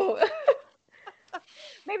cute.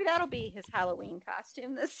 Maybe that'll be his Halloween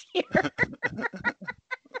costume this year.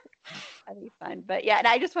 That'd be fun. But yeah, and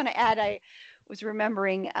I just want to add, I was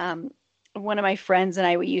remembering one of my friends and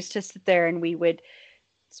I, we used to sit there and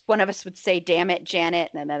one of us would say, "Damn it,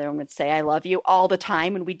 Janet," and another one would say, "I love you," all the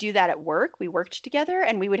time. And we do that at work. We worked together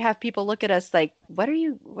and we would have people look at us like, what are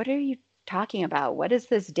you talking about? What is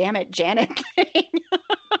this "damn it, Janet" thing?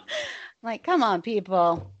 Like, come on,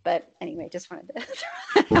 people. But anyway, just wanted to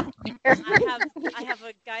throw that out there. I have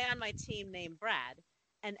a guy on my team named Brad,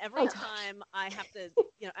 and every time I have to,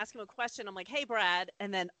 ask him a question, I'm like, "Hey, Brad,"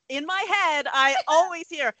 and then in my head, I always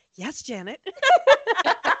hear, "Yes, Janet,"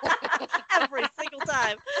 every single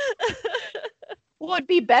time. Well, it'd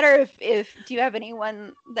be better if do you have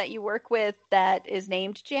anyone that you work with that is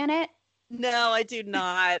named Janet? No, I do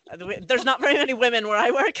not. There's not very many women where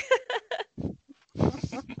I work.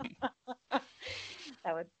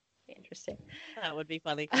 That would be interesting. That would be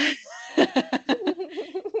funny.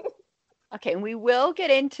 Okay, and we will get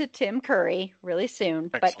into Tim Curry really soon.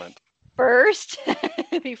 Excellent. But first,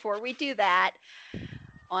 before we do that, I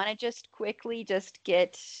want to just quickly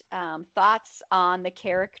get thoughts on the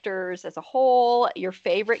characters as a whole, your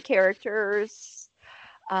favorite characters,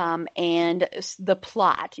 and the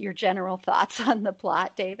plot, your general thoughts on the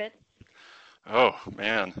plot, David. Oh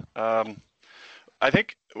man. I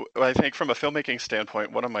think from a filmmaking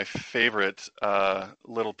standpoint, one of my favorite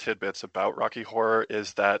little tidbits about Rocky Horror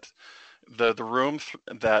is that the room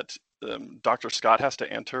that Dr. Scott has to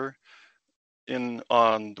enter in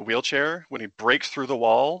on the wheelchair when he breaks through the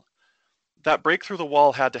wall, that break through the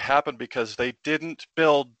wall had to happen because they didn't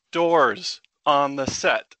build doors on the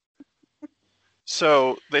set.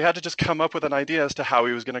 So they had to just come up with an idea as to how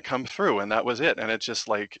he was going to come through, and that was it. And it just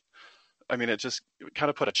it just kind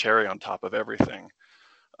of put a cherry on top of everything.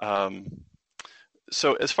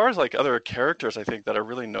 So as far as like other characters, I think that are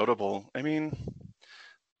really notable. I mean,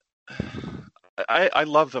 I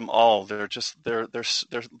love them all. They're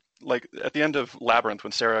like at the end of Labyrinth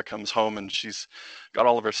when Sarah comes home and she's got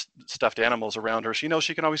all of her stuffed animals around her. She knows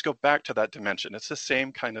she can always go back to that dimension. It's the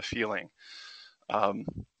same kind of feeling.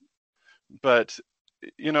 But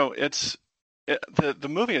the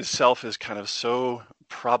movie itself is kind of so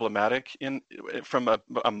problematic from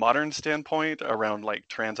a modern standpoint around like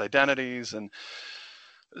trans identities, and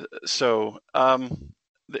so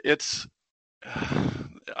it's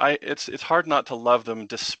hard not to love them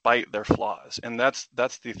despite their flaws, and that's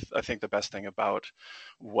I think the best thing about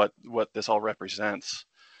what this all represents.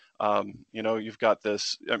 You've got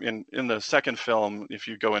this. I mean, in the second film, if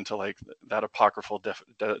you go into like that apocryphal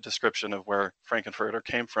description of where Frankenfurter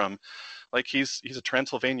came from, like he's a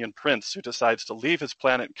Transylvanian prince who decides to leave his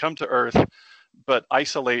planet, come to Earth, but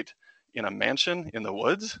isolate in a mansion in the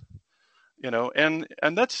woods. And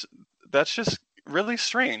that's just really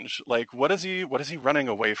strange. Like, what is he running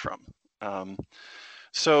away from?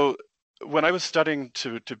 So when I was studying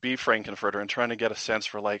to be Frankenfurter and trying to get a sense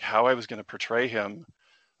for like how I was going to portray him,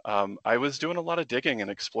 I was doing a lot of digging and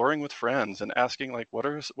exploring with friends and asking like, what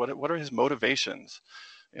are his motivations?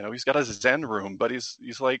 He's got a Zen room, but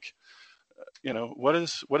he's like, what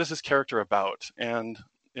is this character about? And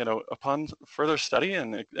upon further study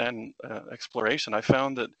and exploration, I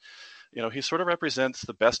found that he sort of represents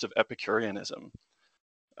the best of Epicureanism.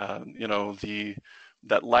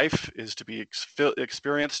 That life is to be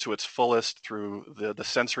experienced to its fullest through the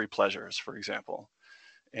sensory pleasures, for example.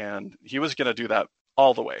 And he was going to do that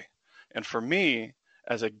all the way. And for me,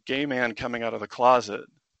 as a gay man coming out of the closet,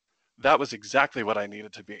 that was exactly what I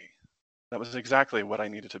needed to be.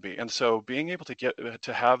 And so being able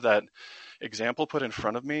to have that example put in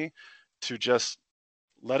front of me to just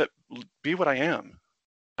let it be what I am,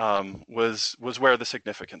 was where the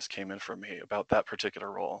significance came in for me about that particular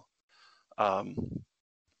role.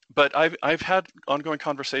 But I've had ongoing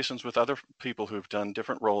conversations with other people who've done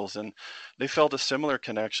different roles, and they felt a similar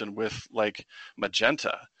connection with like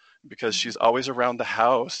Magenta, because she's always around the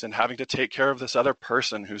house and having to take care of this other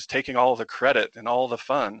person who's taking all the credit and all the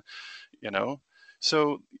fun,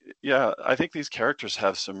 So yeah, I think these characters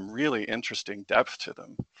have some really interesting depth to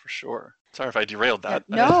them for sure. Sorry if I derailed that.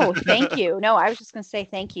 No, thank you. No, I was just going to say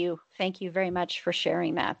thank you. Thank you very much for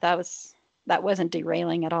sharing that. That wasn't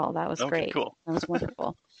derailing at all. That was great. Cool. That was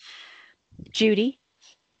wonderful. Judy?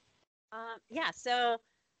 So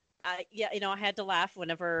I had to laugh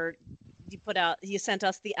whenever you sent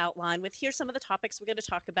us the outline with here's some of the topics we're going to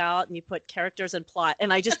talk about, and you put characters and plot.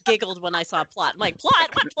 And I just giggled when I saw plot. I'm like,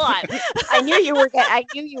 plot? What plot? I knew you were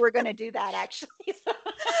going to do that, actually.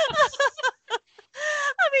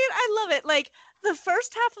 I mean, I love it. Like the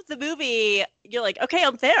first half of the movie, you're like, okay,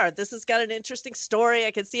 I'm there. This has got an interesting story.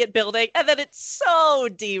 I can see it building. And then it so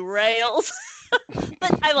derails.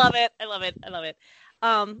 But I love it. I love it. I love it.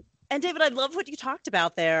 And David, I love what you talked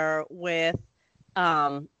about there with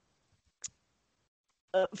Frankenfurter,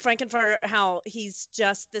 how he's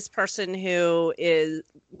just this person who is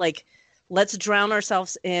like, let's drown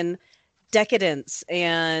ourselves in decadence,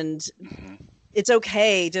 and it's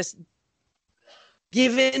okay, just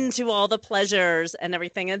give in to all the pleasures and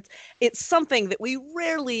everything. It's something that we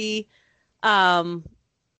rarely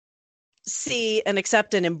see and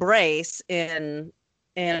accept and embrace in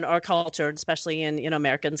our culture, especially in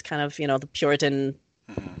Americans, kind of the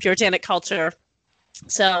puritanic culture.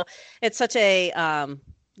 So it's such a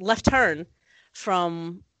left turn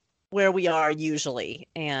from where we are usually,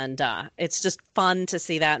 and it's just fun to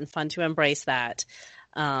see that and fun to embrace that.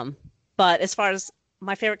 But as far as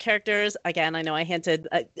my favorite characters, again, I know I hinted,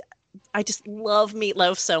 I just love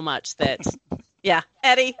Meatloaf so much that, yeah,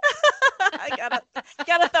 Eddie. I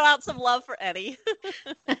gotta throw out some love for Eddie.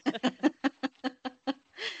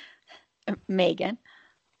 Megan.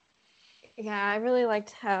 Yeah, I really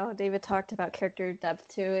liked how David talked about character depth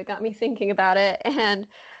too. It got me thinking about it. And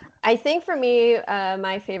I think for me,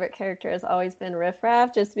 my favorite character has always been Riff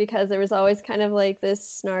Raff, just because there was always kind of like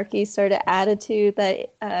this snarky sort of attitude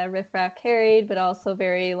that Riff Raff carried, but also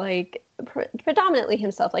very like predominantly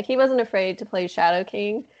himself. Like he wasn't afraid to play Shadow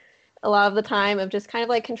King a lot of the time, of just kind of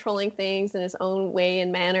like controlling things in his own way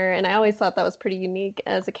and manner. And I always thought that was pretty unique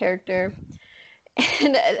as a character.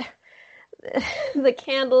 And the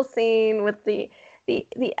candle scene with the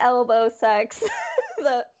elbow sex,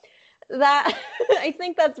 that I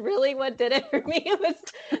think that's really what did it for me. It was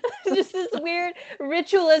just this weird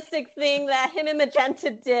ritualistic thing that him and Magenta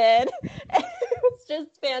did. It was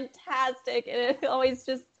just fantastic, and it always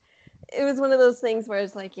just, it was one of those things where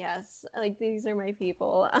it's like, yes, like these are my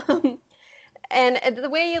people. And the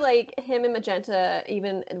way like him and Magenta,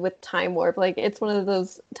 even with Time Warp, like it's one of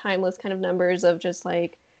those timeless kind of numbers of just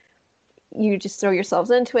like, you just throw yourselves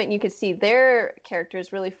into it, and you could see their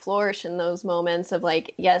characters really flourish in those moments of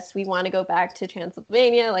like, yes, we want to go back to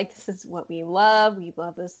Transylvania. Like, this is what we love. We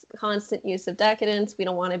love this constant use of decadence. We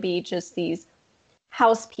don't want to be just these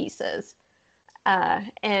house pieces.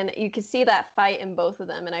 And you could see that fight in both of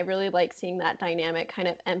them. And I really like seeing that dynamic kind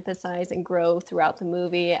of emphasize and grow throughout the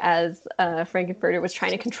movie as Frankenfurter was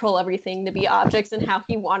trying to control everything to be objects and how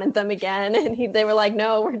he wanted them again. And they were like,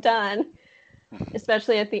 no, we're done.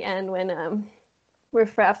 Especially at the end when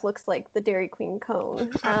Riff Raff looks like the Dairy Queen cone.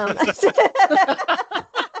 Like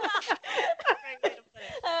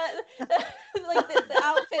the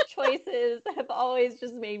outfit choices have always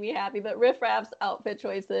just made me happy, but Riff Raff's outfit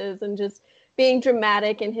choices and just being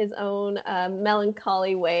dramatic in his own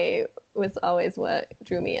melancholy way was always what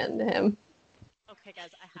drew me into him. Okay,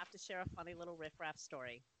 guys, I have to share a funny little Riff Raff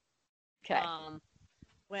story. Okay.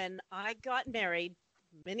 When I got married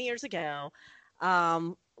many years ago,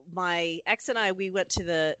 my ex and I, we went to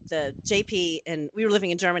the JP, and we were living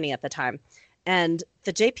in Germany at the time. And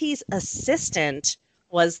the JP's assistant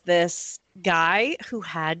was this guy who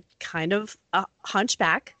had kind of a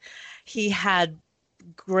hunchback. He had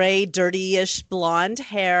gray, dirty-ish blonde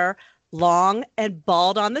hair, long and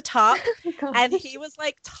bald on the top. Oh, and he was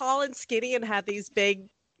like tall and skinny and had these big,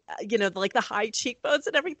 like the high cheekbones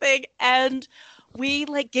and everything. And we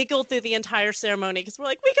like giggled through the entire ceremony because we're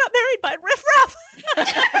like, we got married by Riff Raff.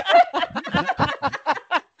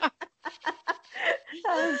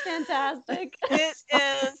 That was fantastic. It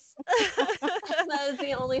is. That is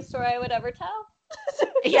the only story I would ever tell.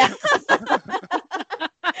 Yeah.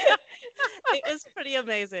 It was pretty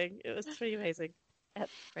amazing. That's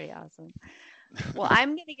pretty awesome. Well, I'm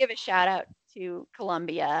going to give a shout out to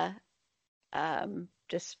Columbia,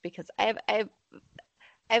 just because I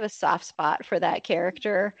have a soft spot for that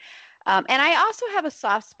character. And I also have a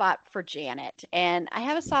soft spot for Janet. And I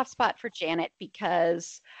have a soft spot for Janet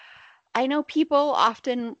because I know people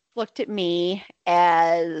often looked at me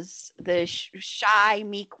as the shy,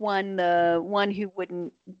 meek one, the one who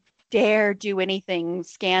wouldn't dare do anything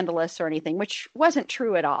scandalous or anything, which wasn't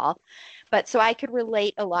true at all. But so I could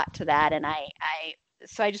relate a lot to that. And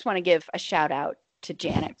so I just want to give a shout out to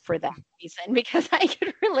Janet for that reason, because I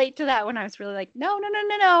could relate to that when I was really like, no,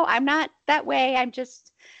 I'm not that way. I'm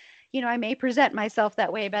just, I may present myself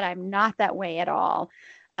that way, but I'm not that way at all.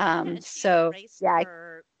 So yeah,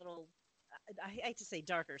 her little, I hate to say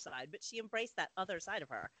darker side, but she embraced that other side of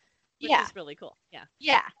her. which Yeah. is really cool. Yeah.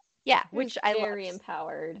 Yeah, She was which I very love.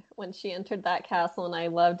 empowered when she entered that castle, and I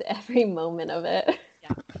loved every moment of it. Yeah.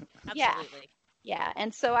 Absolutely. Yeah,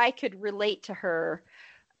 and so I could relate to her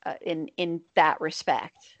in that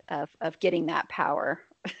respect of getting that power.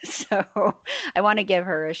 So I want to give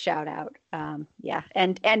her a shout out. Yeah,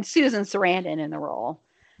 and Susan Sarandon in the role,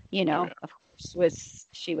 of course,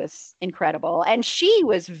 she was incredible, and she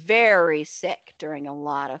was very sick during a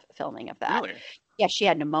lot of filming of that. Really? Yeah, she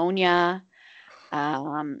had pneumonia.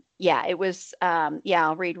 Yeah, it was. Yeah,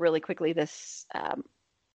 I'll read really quickly this.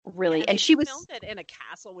 Really, Yeah, and they she was. filmed it in a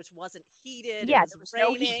castle which wasn't heated. Yeah, It was there was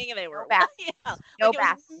no raining, heat, and they were bath, yeah, no like it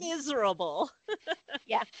bath. was miserable.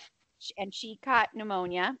 Yeah, and she caught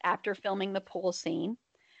pneumonia after filming the pool scene.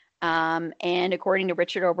 And according to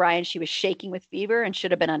Richard O'Brien, she was shaking with fever and should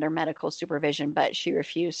have been under medical supervision, but she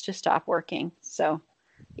refused to stop working. So,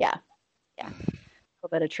 yeah, a little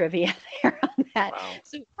bit of trivia there on that. Wow.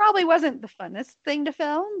 So it probably wasn't the funnest thing to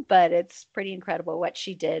film, but it's pretty incredible what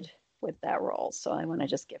she did with that role. So I want to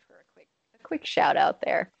just give her a quick shout out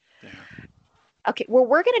there. Yeah. Okay, well,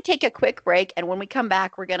 we're going to take a quick break, and when we come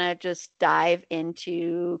back, we're going to just dive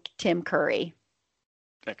into Tim Curry.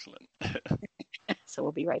 Excellent. So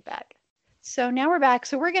we'll be right back. So now we're back.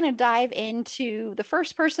 So we're going to dive into the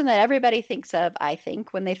first person that everybody thinks of, I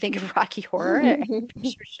think, when they think of Rocky Horror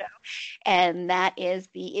Picture Show, and that is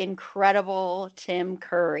the incredible Tim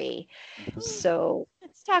Curry. So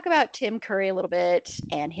let's talk about Tim Curry a little bit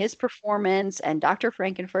and his performance and Dr.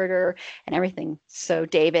 Frankenfurter and everything. So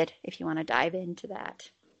David, if you want to dive into that.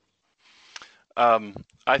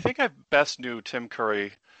 I think I best knew Tim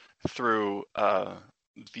Curry through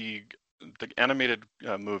the animated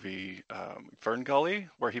movie Fern Gully,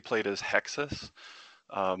 where he played as Hexus,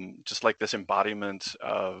 just like this embodiment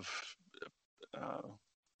of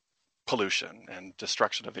pollution and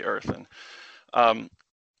destruction of the earth. And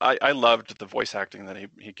I loved the voice acting that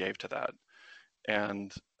he gave to that.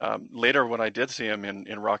 And later, when I did see him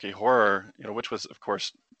in Rocky Horror, which was of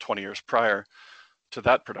course 20 years prior to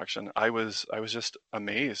that production, I was just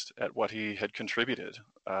amazed at what he had contributed.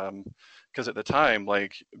 Because at the time,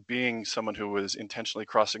 like, being someone who was intentionally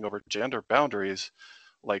crossing over gender boundaries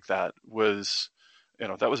like that was,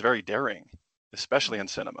 that was very daring, especially in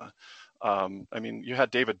cinema. I mean, you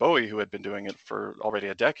had David Bowie, who had been doing it for already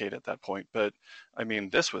a decade at that point, but I mean,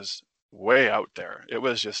 this was way out there. It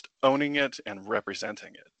was just owning it and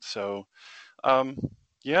representing it. So,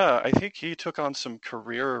 yeah, I think he took on some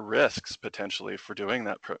career risks potentially for doing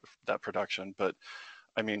that production, but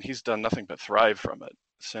I mean, he's done nothing but thrive from it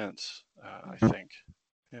since, I think.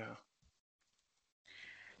 Yeah.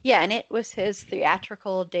 Yeah, and it was his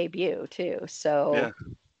theatrical debut too. So Yeah.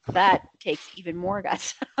 that takes even more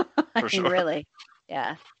guts. I mean, sure. really.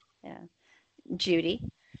 Yeah. Judy.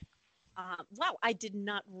 Wow, I did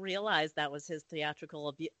not realize that was his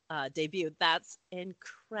theatrical debut. That's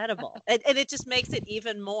incredible. And it just makes it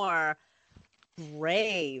even more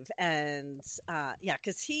brave. And yeah,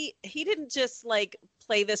 because he didn't just like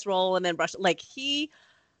play this role and then brush, like he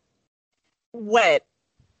went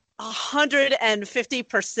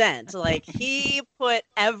 150%. Like he put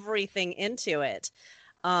everything into it.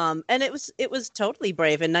 And it was totally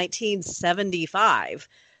brave in 1975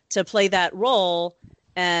 to play that role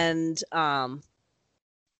and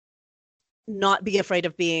not be afraid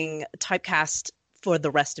of being typecast for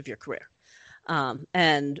the rest of your career.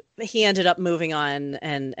 And he ended up moving on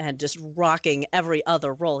and just rocking every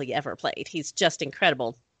other role he ever played. He's just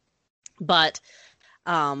incredible. But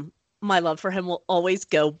my love for him will always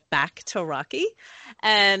go back to Rocky.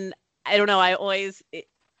 And I don't know, I always...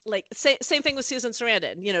 same thing with Susan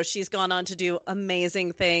Sarandon. She's gone on to do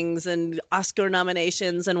amazing things and Oscar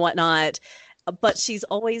nominations and whatnot, but she's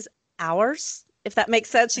always ours, if that makes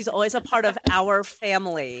sense. She's always a part of our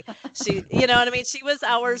family. She, you know what I mean? She was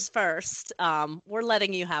ours first. We're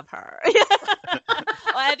letting you have her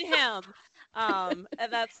and him. And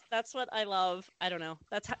that's what I love. I don't know.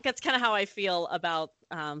 That's kind of how I feel about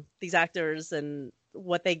these actors and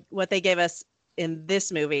what they gave us in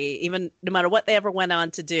this movie. Even no matter what they ever went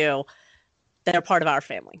on to do, they're part of our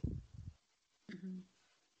family. Mm-hmm.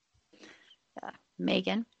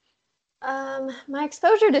 Megan. My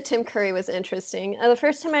exposure to Tim Curry was interesting. The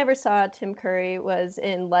first time I ever saw Tim Curry was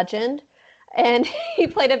in Legend, and he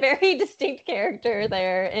played a very distinct character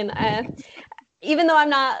there. And even though I'm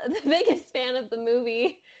not the biggest fan of the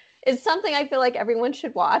movie, it's something I feel like everyone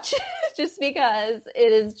should watch just because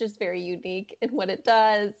it is just very unique in what it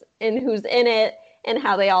does and who's in it and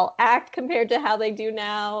how they all act compared to how they do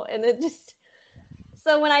now. And it just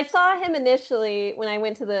So when I saw him initially, when I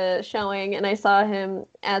went to the showing and I saw him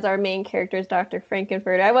as our main character as Dr.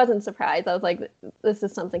 Frankenfurter, I wasn't surprised. I was like, this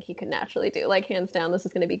is something he could naturally do. Like, hands down, this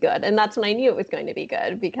is going to be good. And that's when I knew it was going to be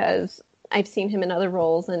good, because I've seen him in other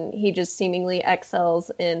roles and he just seemingly excels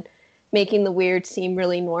in making the weird seem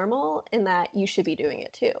really normal, and that you should be doing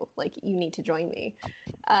it too. Like, you need to join me.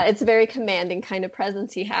 It's a very commanding kind of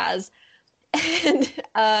presence he has. And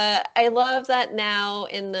I love that now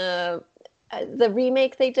in the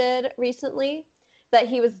remake they did recently, that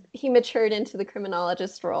he matured into the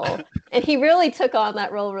criminologist role, and he really took on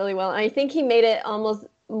that role really well. And I think he made it almost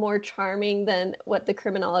more charming than what the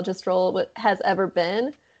criminologist role has ever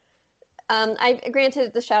been. I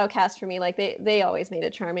granted the shadow cast for me, like they always made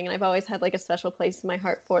it charming, and I've always had like a special place in my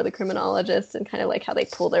heart for the criminologists, and kind of like how they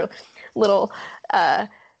pull their little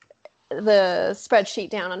the spreadsheet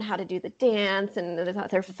down on how to do the dance, and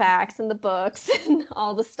their facts and the books and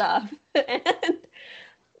all the stuff. And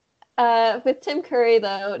with Tim Curry,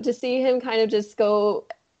 though, to see him kind of just go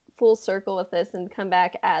full circle with this and come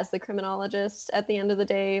back as the criminologist at the end of the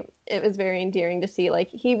day, it was very endearing to see. Like,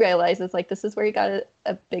 he realizes, like, this is where he got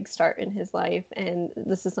a big start in his life, and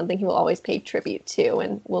this is something he will always pay tribute to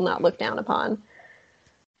and will not look down upon.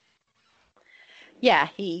 Yeah,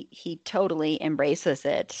 he totally embraces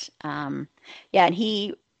it. And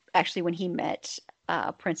he actually, when he met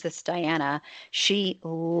Princess Diana, she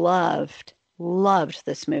loved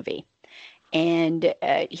this movie. And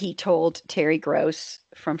he told Terry Gross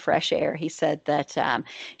from Fresh Air, he said that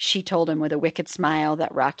she told him with a wicked smile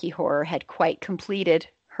that Rocky Horror had quite completed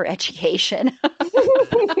her education. That's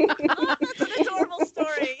an adorable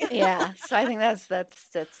story. Yeah, so I think that's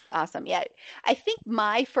awesome. Yeah, I think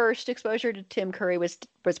my first exposure to Tim Curry was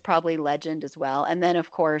probably Legend as well, and then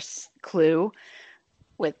of course Clue,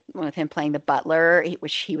 with him playing the butler,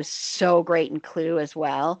 which he was so great in Clue as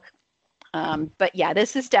well. But yeah,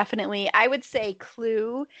 this is definitely, I would say,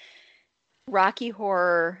 Clue, Rocky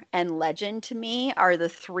Horror, and Legend to me are the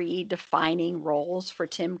three defining roles for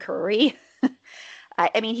Tim Curry.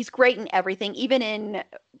 I mean, he's great in everything, even in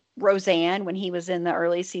Roseanne, when he was in the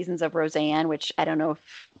early seasons of Roseanne, which I don't know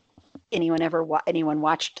if anyone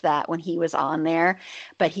watched that when he was on there,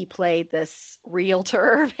 but he played this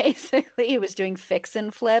realtor, basically. He was doing fix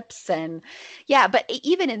and flips, and yeah, but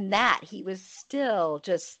even in that, he was still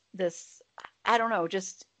just this, I don't know,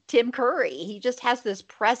 just Tim Curry. He just has this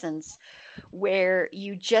presence where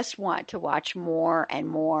you just want to watch more and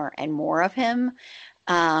more and more of him.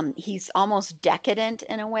 He's almost decadent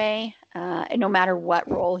in a way. No matter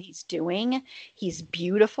what role he's doing, he's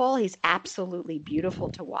beautiful. He's absolutely beautiful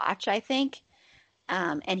to watch, I think.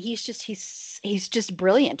 And he's just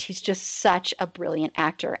brilliant. He's just such a brilliant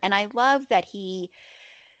actor. And I love that he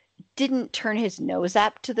didn't turn his nose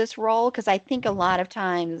up to this role, because I think a lot of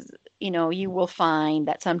times, you will find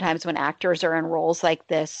that sometimes when actors are in roles like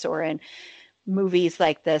this or in movies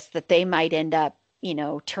like this, that they might end up,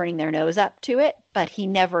 turning their nose up to it, but he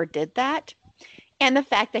never did that. And the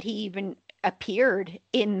fact that he even appeared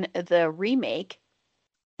in the remake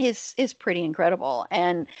is pretty incredible.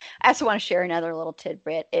 And I also want to share another little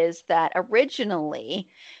tidbit, is that originally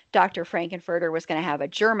Dr. Frankenfurter was going to have a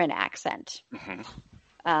German accent.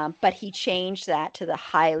 Mm-hmm. But he changed that to the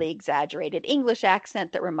highly exaggerated English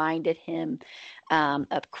accent that reminded him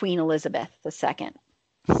of Queen Elizabeth II.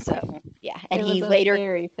 So yeah, and he later,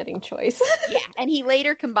 very fitting choice. Yeah, and he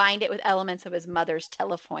later combined it with elements of his mother's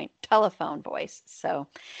telephone voice. So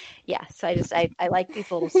yeah, so I like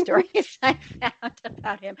these little stories I found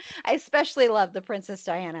about him. I especially love the Princess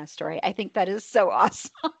Diana story. I think that is so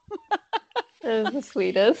awesome. That is the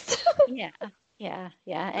sweetest. Yeah.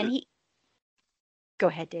 And he. Go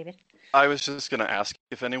ahead, David. I was just going to ask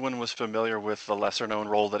if anyone was familiar with the lesser-known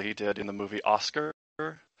role that he did in the movie Oscar.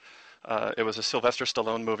 It was a Sylvester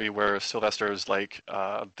Stallone movie where Sylvester is like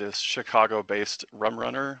this Chicago-based rum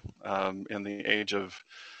runner in the age of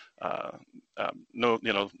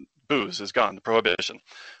booze is gone, prohibition.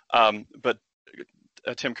 But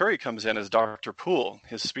Tim Curry comes in as Dr. Poole,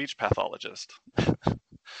 his speech pathologist,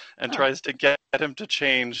 and tries to get him to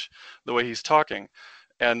change the way he's talking,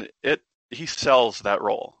 and he sells that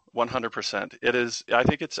role 100%. It is, I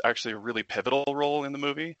think it's actually a really pivotal role in the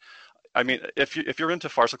movie. I mean, if you're into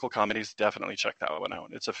farcical comedies, definitely check that one out.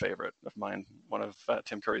 It's a favorite of mine, one of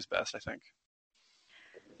Tim Curry's best, I think.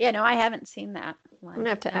 Yeah, no, I haven't seen that one. I'm going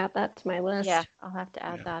to have to add that to my list. Yeah, I'll have to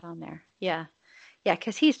add that on there. Yeah,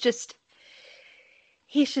 because he's just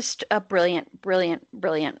a brilliant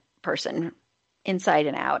person inside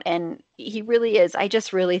and out. And he really is. I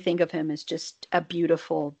just really think of him as just a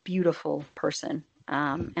beautiful, beautiful person.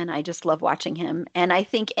 And I just love watching him. And I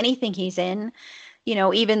think anything he's in,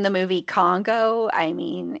 Even the movie Congo, I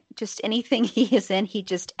mean, just anything he is in, he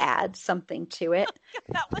just adds something to it.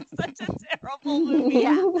 That was such a terrible movie.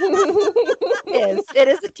 Yeah. It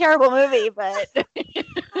is a terrible movie, but I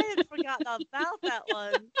had forgotten about that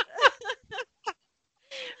one.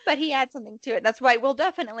 but he adds something to it. That's why we'll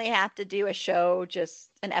definitely have to do an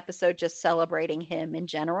episode just celebrating him in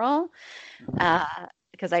general,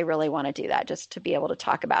 because I really want to do that, just to be able to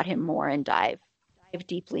talk about him more and dive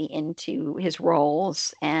deeply into his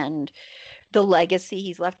roles and the legacy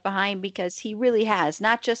he's left behind, because he really has,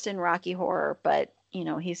 not just in Rocky Horror, but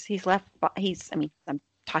I'm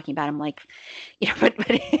talking about him like, but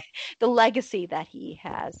the legacy that he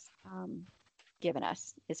has given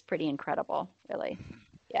us is pretty incredible, really.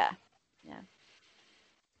 Yeah.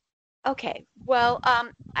 Okay. Well,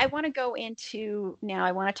 I want to go into now.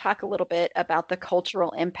 I want to talk a little bit about the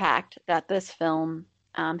cultural impact that this film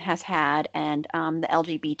has had, and the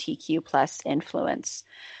LGBTQ plus influence.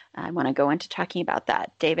 I want to go into talking about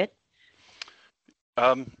that. David?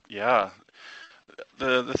 Yeah.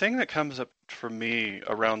 The thing that comes up for me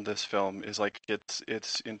around this film is like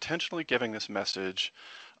it's intentionally giving this message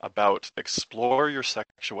about explore your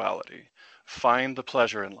sexuality, find the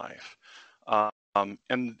pleasure in life.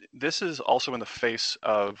 And this is also in the face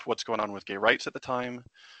of what's going on with gay rights at the time.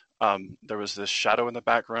 There was this shadow in the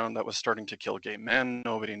background that was starting to kill gay men.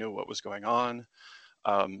 Nobody knew what was going on.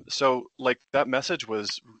 So like that message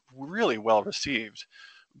was really well received,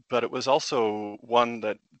 but it was also one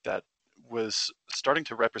that was starting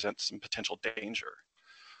to represent some potential danger.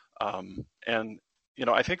 And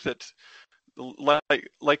I think that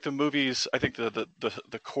like the movies, I think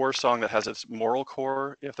the core song that has its moral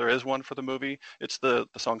core, if there is one for the movie, it's the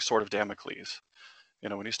song "Sword of Damocles."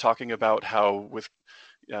 When he's talking about how with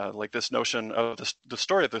like this notion of the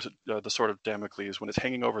story of the Sword of Damocles, when it's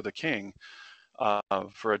hanging over the king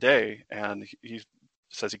for a day, and he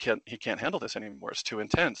says he can't handle this anymore. It's too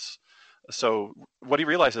intense. So what he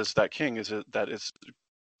realizes, that king, is that it's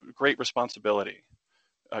great responsibility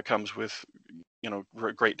comes with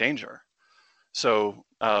great danger. So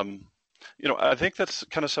I think that's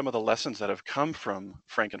kind of some of the lessons that have come from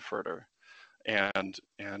Frankenfurter, and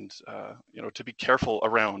to be careful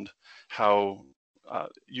around how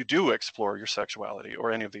you do explore your sexuality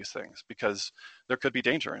or any of these things, because there could be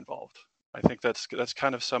danger involved. I think that's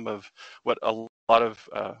kind of some of what a lot of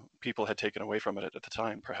people had taken away from it at the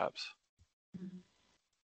time, perhaps.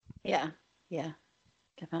 Yeah,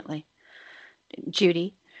 definitely.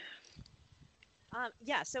 Judy?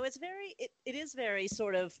 So it's it is very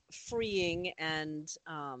sort of freeing and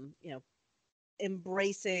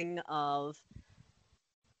embracing of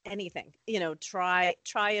anything. Try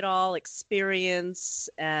it all, experience,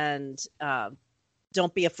 and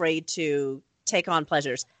don't be afraid to take on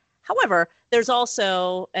pleasures. However, there's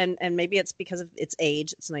also, and maybe it's because of its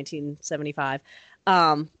age, it's 1975.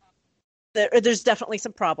 There's definitely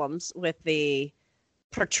some problems with the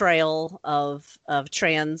portrayal of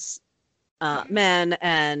trans men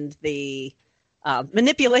and the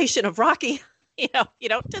manipulation of Rocky. You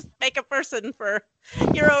don't just make a person for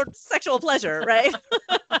your own sexual pleasure, right?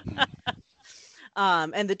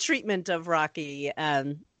 And the treatment of Rocky.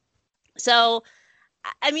 So,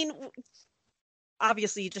 I mean,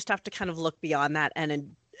 obviously you just have to kind of look beyond that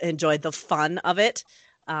and enjoy the fun of it.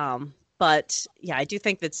 But yeah, I do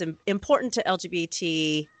think that's important to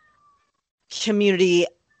LGBT community,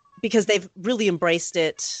 because they've really embraced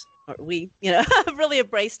it. Or we, really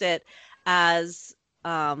embraced it as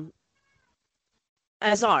ours,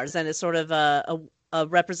 and it's sort of a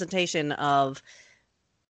representation of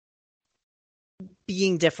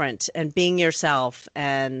being different and being yourself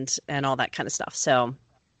and all that kind of stuff. So,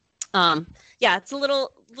 it's a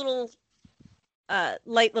little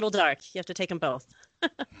light, little dark. You have to take them both.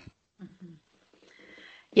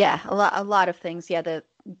 Yeah, a lot of things. Yeah, a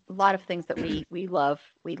lot of things that we love.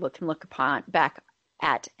 We look back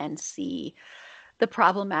at and see the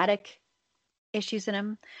problematic issues in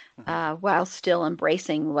them, while still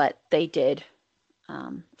embracing what they did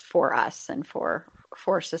for us and for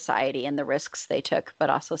society and the risks they took, but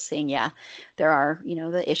also seeing, there are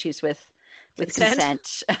the issues with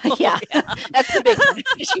consent. Yeah, that's the big one.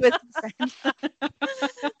 Issue with consent.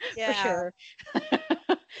 Yeah, for sure.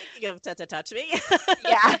 You have to touch me.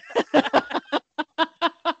 Yeah.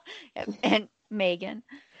 And Megan.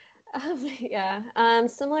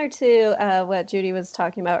 Similar to what Judy was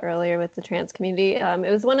talking about earlier with the trans community,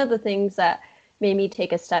 it was one of the things that made me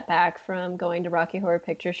take a step back from going to Rocky Horror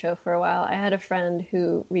Picture Show for a while. I had a friend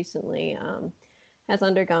who recently has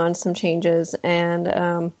undergone some changes,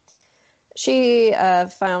 and She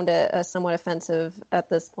found it somewhat offensive at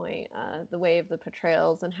this point, the way of the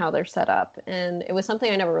portrayals and how they're set up. And it was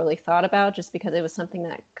something I never really thought about just because it was something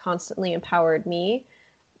that constantly empowered me.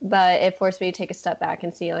 But it forced me to take a step back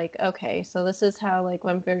and see, like, okay, so this is how, like,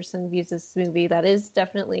 one person views this movie that is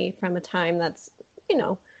definitely from a time that's,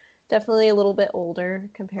 definitely a little bit older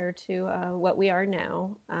compared to what we are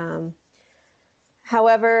now.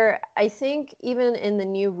 However, I think even in the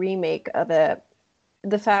new remake of it,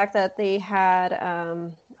 the fact that they had,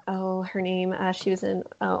 her name, she was in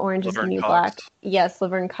Orange is the New Black. Yes,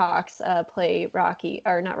 Laverne Cox play Rocky,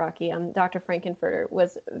 or not Rocky, Dr. Frankenfurter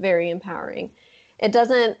was very empowering. It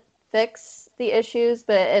doesn't fix the issues,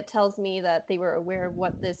 but it tells me that they were aware of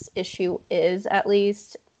what this issue is, at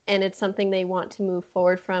least, and it's something they want to move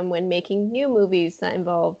forward from when making new movies that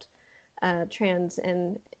involved trans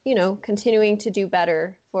and, continuing to do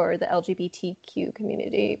better for the LGBTQ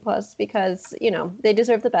community plus because, they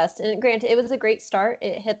deserve the best. And granted, it was a great start.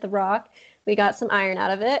 It hit the rock. We got some iron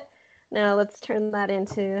out of it. Now let's turn that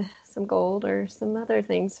into some gold or some other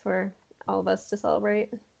things for all of us to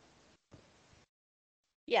celebrate.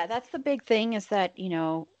 Yeah, that's the big thing is that,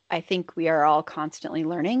 I think we are all constantly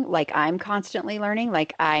learning. Like I'm constantly learning.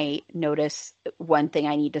 Like I notice one thing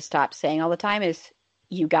I need to stop saying all the time is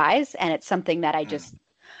you guys. And it's something that I just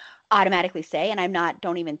automatically say and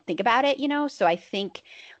don't even think about it, So I think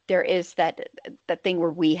there is that thing where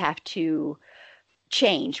we have to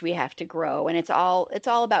change, we have to grow, and it's all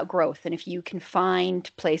about growth. And if you can find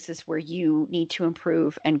places where you need to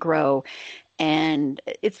improve and grow, and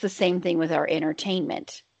it's the same thing with our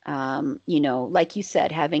entertainment. Like you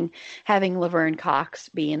said, having Laverne Cox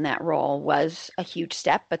be in that role was a huge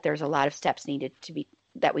step, but there's a lot of steps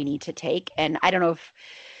that we need to take. And I don't know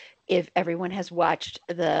if everyone has watched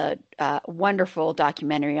the wonderful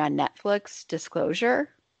documentary on Netflix, Disclosure.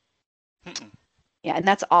 Mm-mm. Yeah, and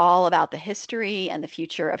that's all about the history and the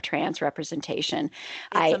future of trans representation.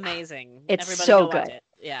 It's amazing. It's Everybody so go good. watch it.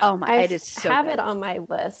 Yeah. Oh my! It is so. I have good. it on my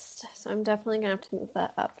list, so I'm definitely gonna have to move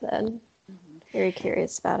that up. Then, very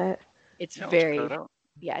curious about it. It's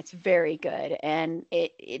it's very good, and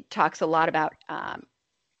it talks a lot about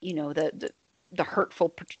the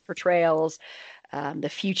hurtful portrayals. The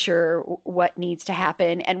future, what needs to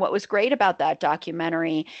happen. And what was great about that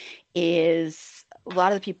documentary is a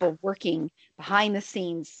lot of the people working behind the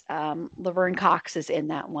scenes. Laverne Cox is in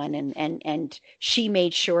that one, and she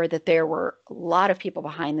made sure that there were a lot of people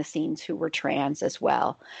behind the scenes who were trans as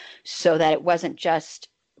well, so that it wasn't just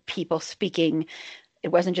people speaking. It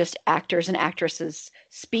wasn't just actors and actresses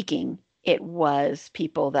speaking. It was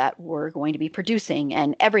people that were going to be producing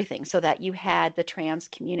and everything, so that you had the trans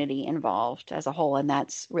community involved as a whole. And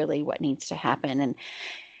that's really what needs to happen.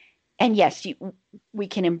 And yes, we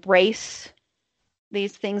can embrace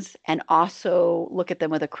these things and also look at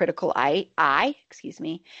them with a critical eye,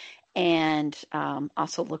 and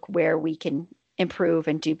also look where we can improve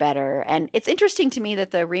and do better. And it's interesting to me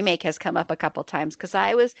that the remake has come up a couple times because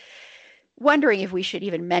I was wondering if we should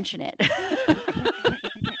even mention it.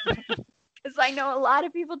 Because I know a lot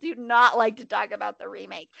of people do not like to talk about the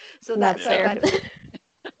remake. So that's fair.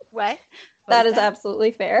 What? That is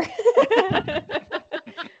absolutely fair.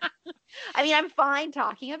 I mean, I'm fine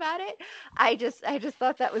talking about it. I just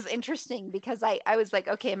thought that was interesting because I was like,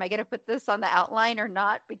 okay, am I going to put this on the outline or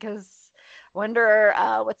not? Because I wonder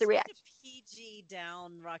what the reaction. PG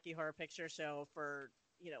down Rocky Horror Picture Show for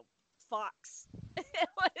Fox. It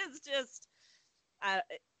was just,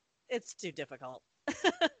 it's too difficult.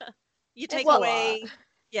 You take away,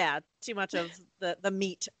 too much of the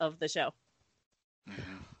meat of the show.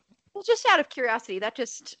 Well, just out of curiosity,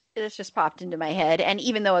 this just popped into my head. And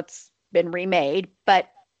even though it's been remade, but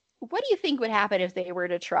what do you think would happen if they were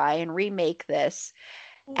to try and remake this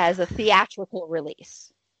as a theatrical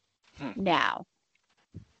release now?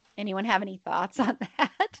 Anyone have any thoughts on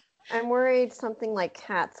that? I'm worried something like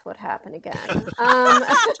Cats would happen again.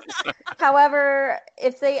 However,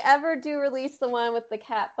 if they ever do release the one with the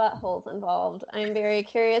cat buttholes involved, I'm very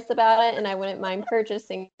curious about it, and I wouldn't mind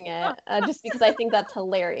purchasing it just because I think that's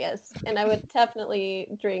hilarious, and I would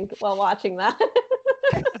definitely drink while watching that.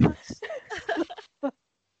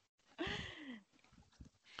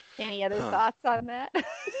 Any other thoughts on that?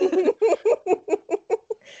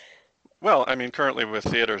 Well, I mean, currently with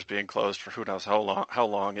theaters being closed for who knows how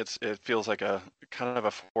long, it feels like a kind of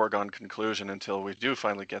a foregone conclusion until we do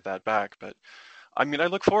finally get that back. But I mean, I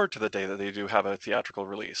look forward to the day that they do have a theatrical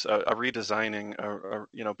release, a redesigning,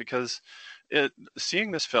 because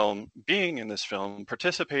seeing this film, being in this film,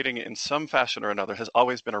 participating in some fashion or another has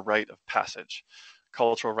always been a rite of passage,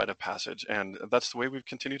 cultural rite of passage, and that's the way we've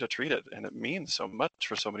continued to treat it, and it means so much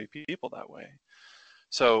for so many people that way.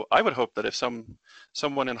 So I would hope that if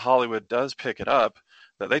someone in Hollywood does pick it up,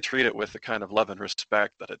 that they treat it with the kind of love and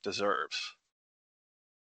respect that it deserves.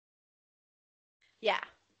 Yeah,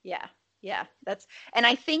 yeah, yeah. And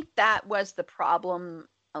I think that was the problem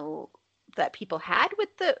that people had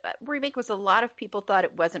with the remake, was a lot of people thought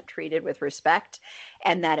it wasn't treated with respect,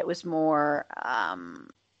 and that it was more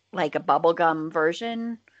like a bubblegum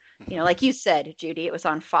version. You know, like you said, Judy, it was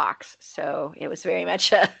on Fox, so it was very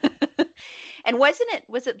much a. And was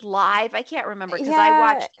it live? I can't remember because I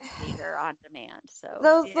watched it later on demand. So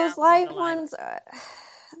those live ones,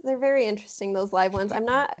 they're very interesting. Those live ones, I'm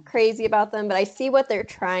not crazy about them, but I see what they're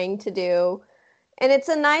trying to do, and it's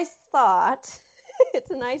a nice thought.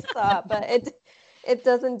 It's a nice thought, but it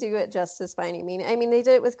doesn't do it justice by any means. I mean, they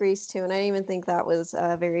did it with Grease too, and I didn't even think that was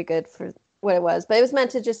very good for what it was. But it was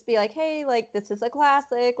meant to just be like, hey, like, this is a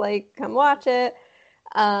classic, like, come watch it.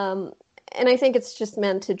 And I think it's just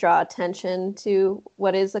meant to draw attention to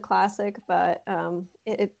what is a classic. But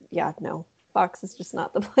no, Fox is just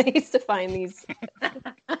not the place to find these.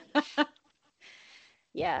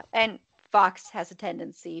 Yeah, and Fox has a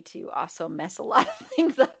tendency to also mess a lot of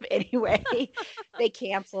things up anyway. They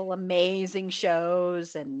cancel amazing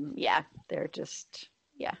shows, and they're just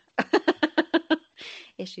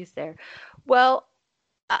issues there. Well,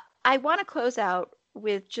 I want to close out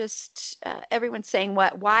with just everyone saying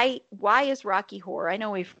why is Rocky Horror? I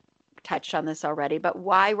know we've touched on this already, but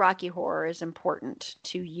why Rocky Horror is important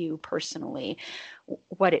to you personally,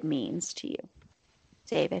 what it means to you,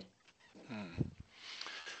 David.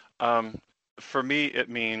 For me, it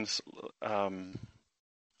means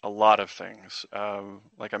a lot of things.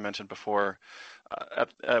 Like I mentioned before,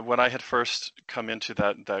 when I had first come into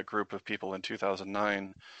that group of people in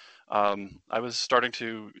 2009, I was starting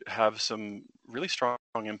to have some really strong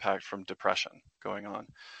impact from depression going on.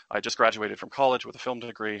 I just graduated from college with a film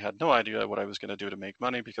degree, had no idea what I was going to do to make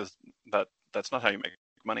money, because that's not how you make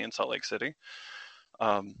money in Salt Lake City.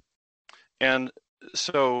 And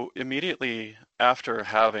so immediately after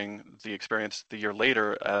having the experience the year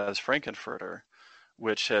later as Frankenfurter,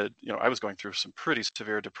 which had, I was going through some pretty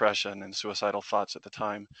severe depression and suicidal thoughts at the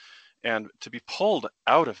time. And to be pulled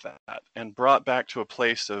out of that and brought back to a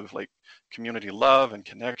place of like community love and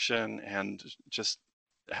connection, and just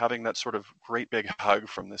having that sort of great big hug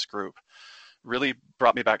from this group really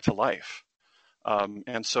brought me back to life.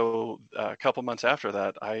 And so a couple months after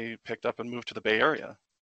that, I picked up and moved to the Bay Area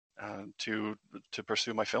to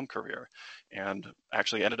pursue my film career, and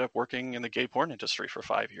actually ended up working in the gay porn industry for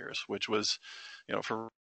 5 years, which was, for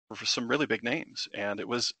some really big names. And it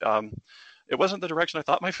wasn't the direction I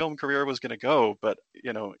thought my film career was going to go, but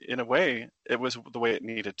in a way, it was the way it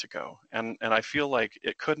needed to go. And I feel like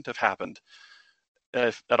it couldn't have happened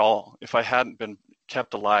if I hadn't been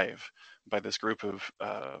kept alive by this group of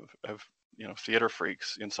theater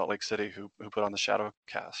freaks in Salt Lake City who put on the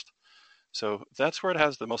Shadowcast. So that's where it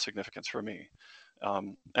has the most significance for me.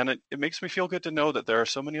 And it makes me feel good to know that there are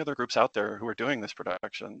so many other groups out there who are doing this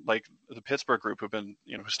production, like the Pittsburgh group who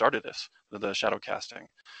started this, the Shadowcasting,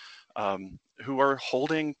 who are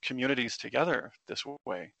holding communities together this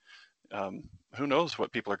way. Who knows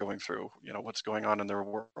what people are going through, what's going on in their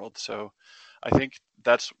world. So I think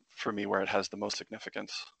that's, for me, where it has the most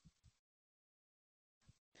significance.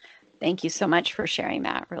 Thank you so much for sharing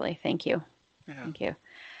that, really. Thank you. Yeah. Thank you.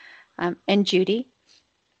 And Judy?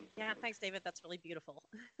 Yeah, thanks, David. That's really beautiful.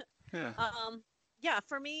 Yeah.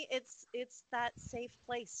 For me, it's that safe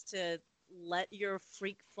place to let your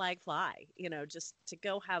freak flag fly, just to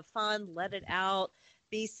go have fun, let it out,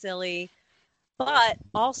 be silly. But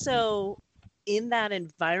also in that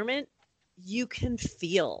environment, you can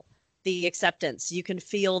feel the acceptance. You can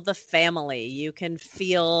feel the family. You can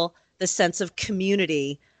feel the sense of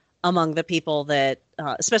community among the people that,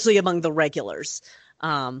 especially among the regulars.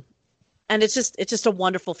 And it's just a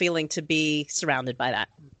wonderful feeling to be surrounded by that.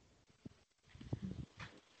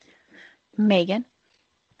 Megan?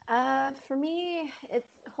 For me, it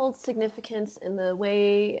holds significance in the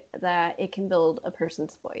way that it can build a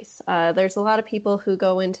person's voice. There's a lot of people who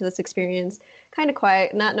go into this experience kind of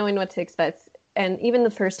quiet, not knowing what to expect. And even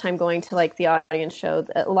the first time going to like the audience show,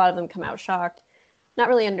 a lot of them come out shocked, not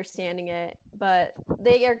really understanding it, but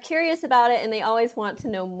they are curious about it and they always want to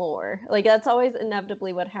know more. Like, that's always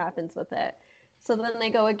inevitably what happens with it. So then they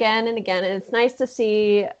go again and again, and it's nice to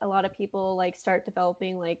see a lot of people like start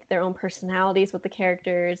developing like their own personalities with the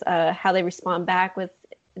characters, how they respond back with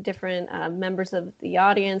different members of the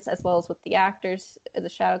audience, as well as with the actors, the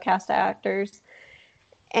Shadowcast actors.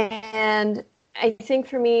 And I think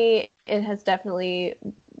for me, it has definitely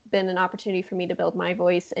been an opportunity for me to build my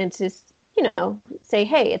voice and to, say,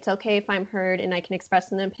 hey, it's okay if I'm heard and I can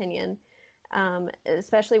express an opinion.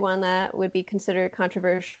 especially one that would be considered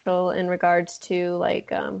controversial in regards to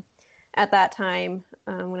like at that time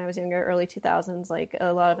when I was younger, early 2000s, like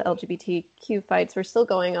a lot of LGBTQ fights were still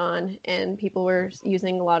going on, and people were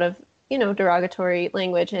using a lot of derogatory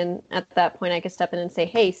language. And at that point, I could step in and say,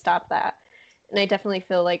 "Hey, stop that." And I definitely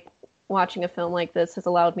feel like watching a film like this has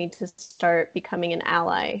allowed me to start becoming an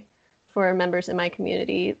ally for members in my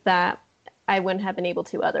community that I wouldn't have been able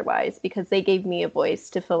to otherwise, because they gave me a voice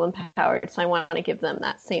to feel empowered. So I want to give them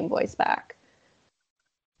that same voice back.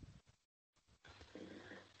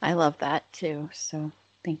 I love that too. So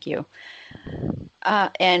thank you.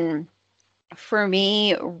 And for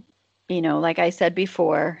me, like I said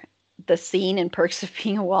before, the scene in Perks of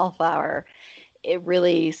Being a Wallflower, it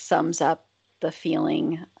really sums up the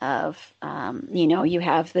feeling of, you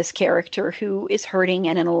have this character who is hurting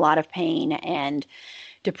and in a lot of pain and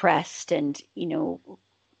depressed. And,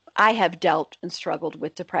 I have dealt and struggled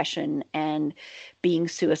with depression and being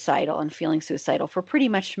suicidal and feeling suicidal for pretty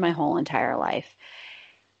much my whole entire life.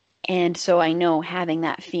 And so I know having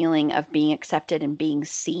that feeling of being accepted and being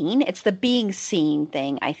seen, it's the being seen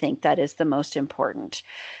thing, I think, that is the most important,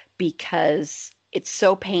 because it's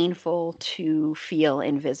so painful to feel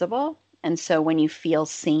invisible. And so when you feel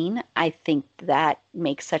seen, I think that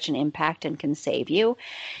makes such an impact and can save you.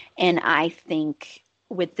 And I think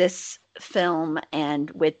with this film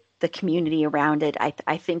and with the community around it,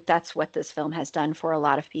 I think that's what this film has done for a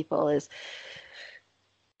lot of people, is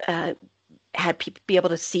had people be able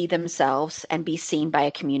to see themselves and be seen by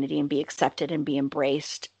a community and be accepted and be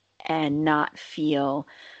embraced and not feel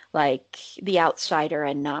like the outsider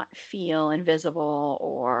and not feel invisible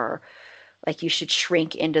or like you should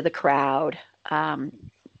shrink into the crowd,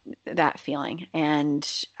 that feeling.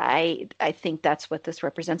 And I think that's what this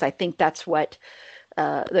represents. I think that's what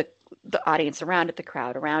the audience around it, the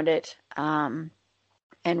crowd around it, and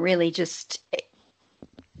really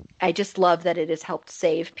I just love that it has helped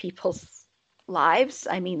save people's lives.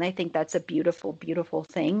 I mean, I think that's a beautiful, beautiful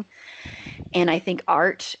thing. And I think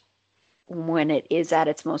art, when it is at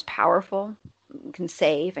its most powerful, can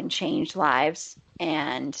save and change lives.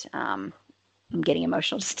 And I'm getting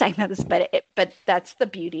emotional just talking about this, but that's the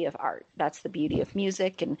beauty of art. That's the beauty of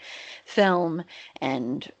music and film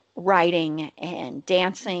and writing and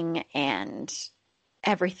dancing and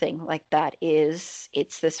everything like that. It's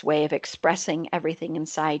this way of expressing everything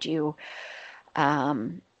inside you,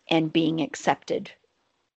 and being accepted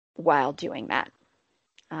while doing that.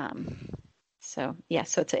 So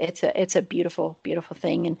it's a beautiful, beautiful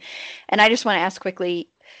thing. And I just want to ask quickly,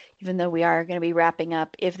 even though we are going to be wrapping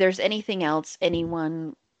up, if there's anything else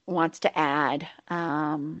anyone wants to add,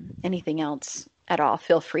 anything else at all,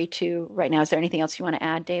 feel free to right now. Is there anything else you want to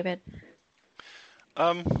add, David?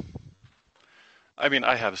 I mean,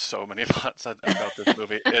 I have so many thoughts about this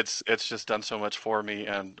movie. It's just done so much for me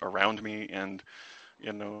and around me, and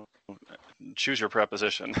choose your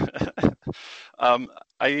preposition. The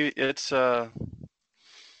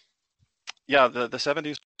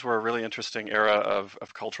 70s were a really interesting era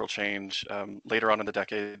of cultural change. Later on in the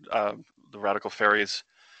decade, the Radical Fairies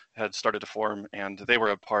had started to form, and they were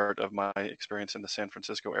a part of my experience in the San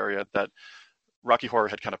Francisco area that Rocky Horror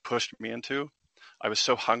had kind of pushed me into. I was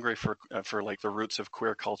so hungry for like the roots of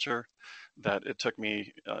queer culture that it took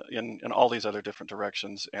me in all these other different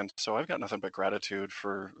directions. And so I've got nothing but gratitude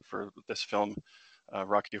for this film,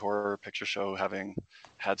 Rocky Horror Picture Show, having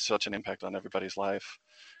had such an impact on everybody's life.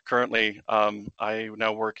 Currently, I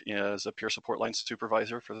now work as a peer support line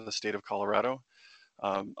supervisor for the state of Colorado.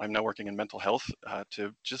 I'm now working in mental health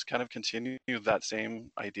to just kind of continue that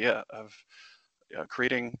same idea of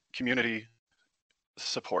creating community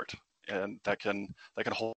support, and that can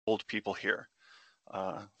hold people here.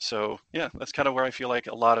 So yeah, that's kind of where I feel like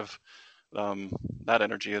a lot of that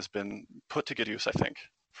energy has been put to good use, I think,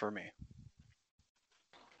 for me.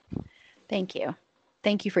 Thank you.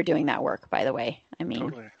 Thank you for doing that work, by the way. I mean,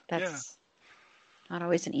 totally. That's not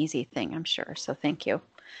always an easy thing, I'm sure. So thank you.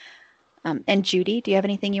 And Judy, do you have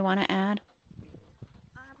anything you want to add?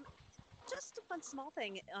 Just one small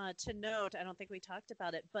thing to note. I don't think we talked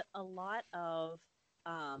about it, but a lot of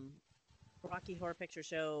Rocky Horror Picture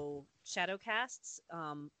Show shadow casts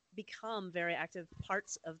become very active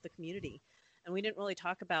parts of the community. And we didn't really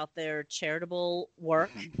talk about their charitable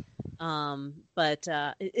work, but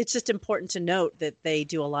it's just important to note that they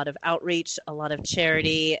do a lot of outreach, a lot of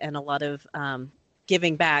charity, and a lot of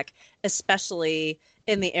giving back, especially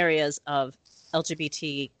in the areas of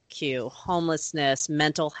LGBTQ, homelessness,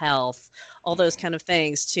 mental health, all those kind of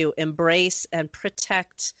things, to embrace and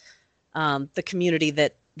protect the community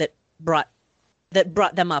that brought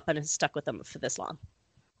them up and has stuck with them for this long.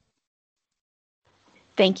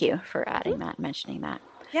 Thank you for adding that, mentioning that.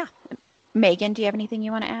 Yeah. Megan, do you have anything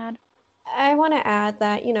you want to add? I want to add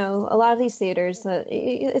that, a lot of these theaters,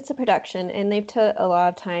 it's a production and they've took a lot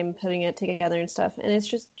of time putting it together and stuff. And it's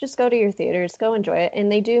just go to your theaters, go enjoy it.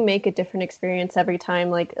 And they do make a different experience every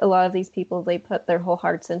time. Like a lot of these people, they put their whole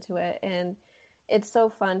hearts into it. And it's so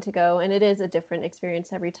fun to go. And it is a different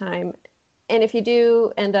experience every time. And if you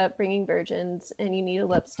do end up bringing virgins and you need a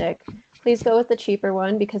lipstick, please go with the cheaper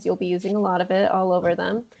one because you'll be using a lot of it all over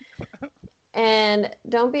them. And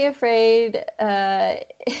don't be afraid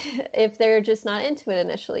if they're just not into it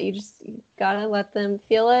initially. You gotta let them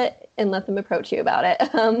feel it and let them approach you about it.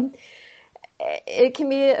 It can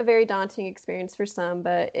be a very daunting experience for some,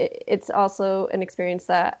 but it's also an experience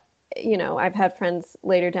that, I've had friends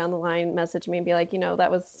later down the line message me and be like,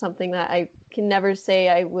 that was something that I can never say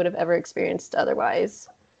I would have ever experienced otherwise.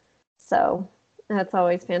 So that's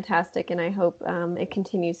always fantastic, and I hope it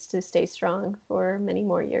continues to stay strong for many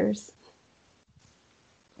more years.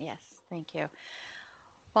 Yes, thank you.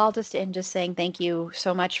 Well, I'll just end just saying thank you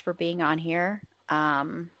so much for being on here.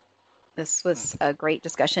 This was a great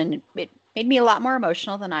discussion. It made me a lot more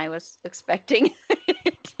emotional than I was expecting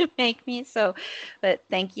to make me. But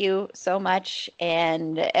thank you so much.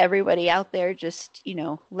 And everybody out there, just,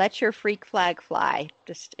 let your freak flag fly.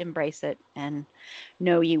 Just embrace it and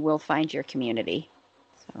know you will find your community.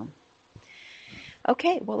 So.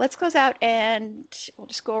 Okay, well, let's close out and we'll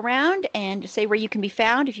just go around and just say where you can be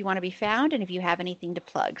found if you want to be found and if you have anything to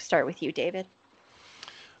plug. Start with you, David.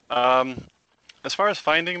 As far as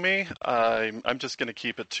finding me, I'm just going to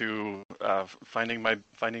keep it to finding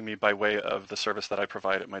me by way of the service that I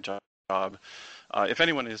provide at my job. If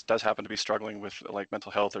anyone does happen to be struggling with like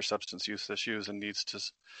mental health or substance use issues and needs to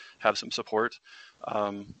have some support,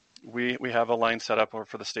 we have a line set up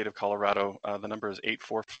for the state of Colorado. The number is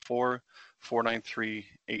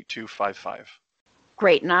 844-493-8255.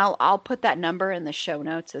 Great, and I'll put that number in the show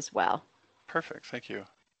notes as well. Perfect, thank you.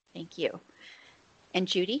 Thank you. And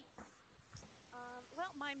Judy?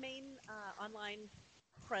 Well, my main online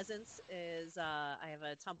presence is I have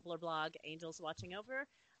a Tumblr blog, Angels Watching Over,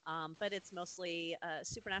 but it's mostly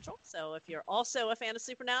Supernatural. So if you're also a fan of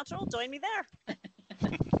Supernatural, join me there.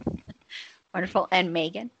 Wonderful. And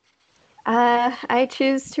Megan? I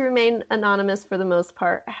choose to remain anonymous for the most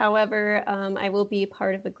part. However, I will be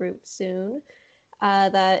part of a group soon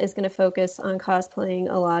that is going to focus on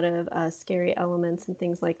cosplaying a lot of scary elements and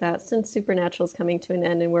things like that, since Supernatural is coming to an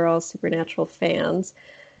end and we're all Supernatural fans.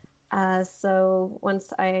 So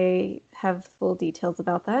once I have full details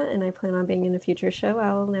about that, and I plan on being in a future show,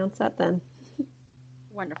 I'll announce that then.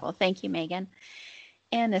 Wonderful. Thank you, Megan.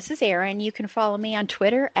 And this is Erin. You can follow me on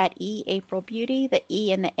Twitter at eAprilBeauty. The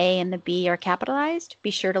E and the A and the B are capitalized.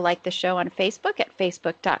 Be sure to like the show on Facebook at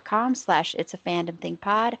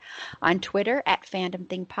facebook.com/itsafandom_thing_pod. On Twitter at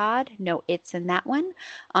fandomthingpod. No it's in that one.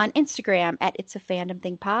 On Instagram at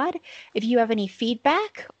itsafandom_thing_pod. If you have any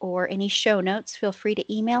feedback or any show notes, feel free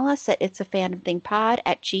to email us at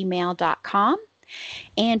itsafandom_thing_pod@gmail.com.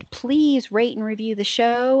 And please rate and review the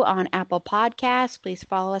show on Apple Podcasts. Please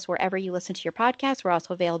follow us wherever you listen to your podcasts. We're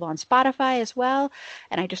also available on Spotify as well.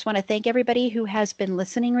 And I just want to thank everybody who has been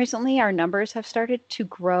listening recently. Our numbers have started to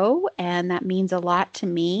grow, and that means a lot to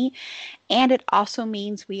me. And it also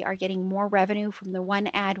means we are getting more revenue from the one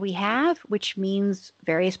ad we have, which means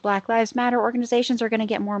various Black Lives Matter organizations are going to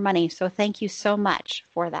get more money. So thank you so much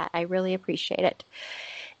for that. I really appreciate it.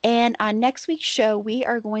 And on next week's show, we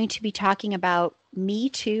are going to be talking about Me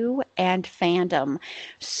Too and fandom.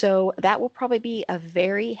 So that will probably be a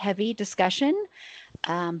very heavy discussion,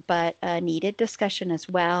 but a needed discussion as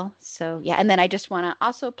well. So yeah, and then I just want to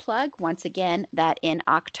also plug once again that in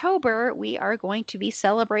October, we are going to be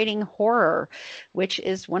celebrating horror, which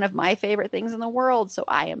is one of my favorite things in the world. So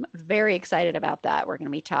I am very excited about that. We're going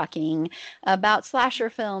to be talking about slasher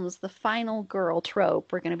films, the final girl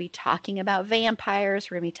trope. We're going to be talking about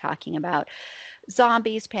vampires. We're going to be talking about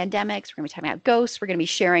zombies, pandemics. We're going to be talking about ghosts. We're going to be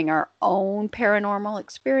sharing our own paranormal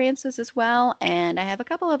experiences as well. And I have a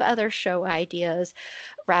couple of other show ideas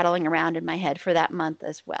rattling around in my head for that month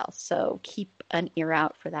as well. So keep an ear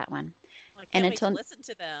out for that one. I can't wait to listen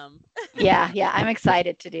to them. yeah, I'm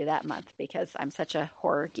excited to do that month because I'm such a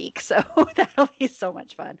horror geek. So that'll be so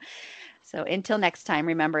much fun. So until next time,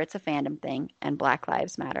 remember it's a fandom thing and Black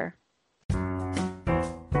Lives Matter.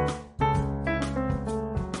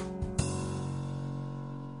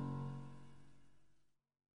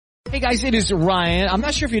 Hey guys, it is Ryan. I'm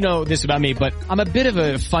not sure if you know this about me, but I'm a bit of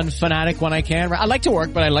a fun fanatic when I can. I like to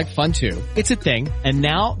work, but I like fun too. It's a thing. And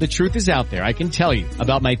now the truth is out there. I can tell you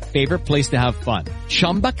about my favorite place to have fun.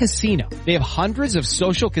 Chumba Casino. They have hundreds of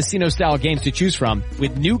social casino style games to choose from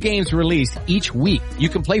with new games released each week. You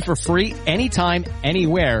can play for free anytime,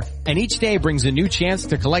 anywhere. And each day brings a new chance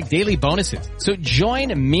to collect daily bonuses. So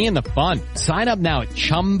join me in the fun. Sign up now at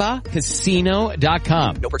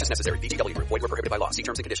ChumbaCasino.com. No purchase necessary. VGW Group. Void where prohibited by law. See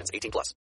terms and conditions. 18+.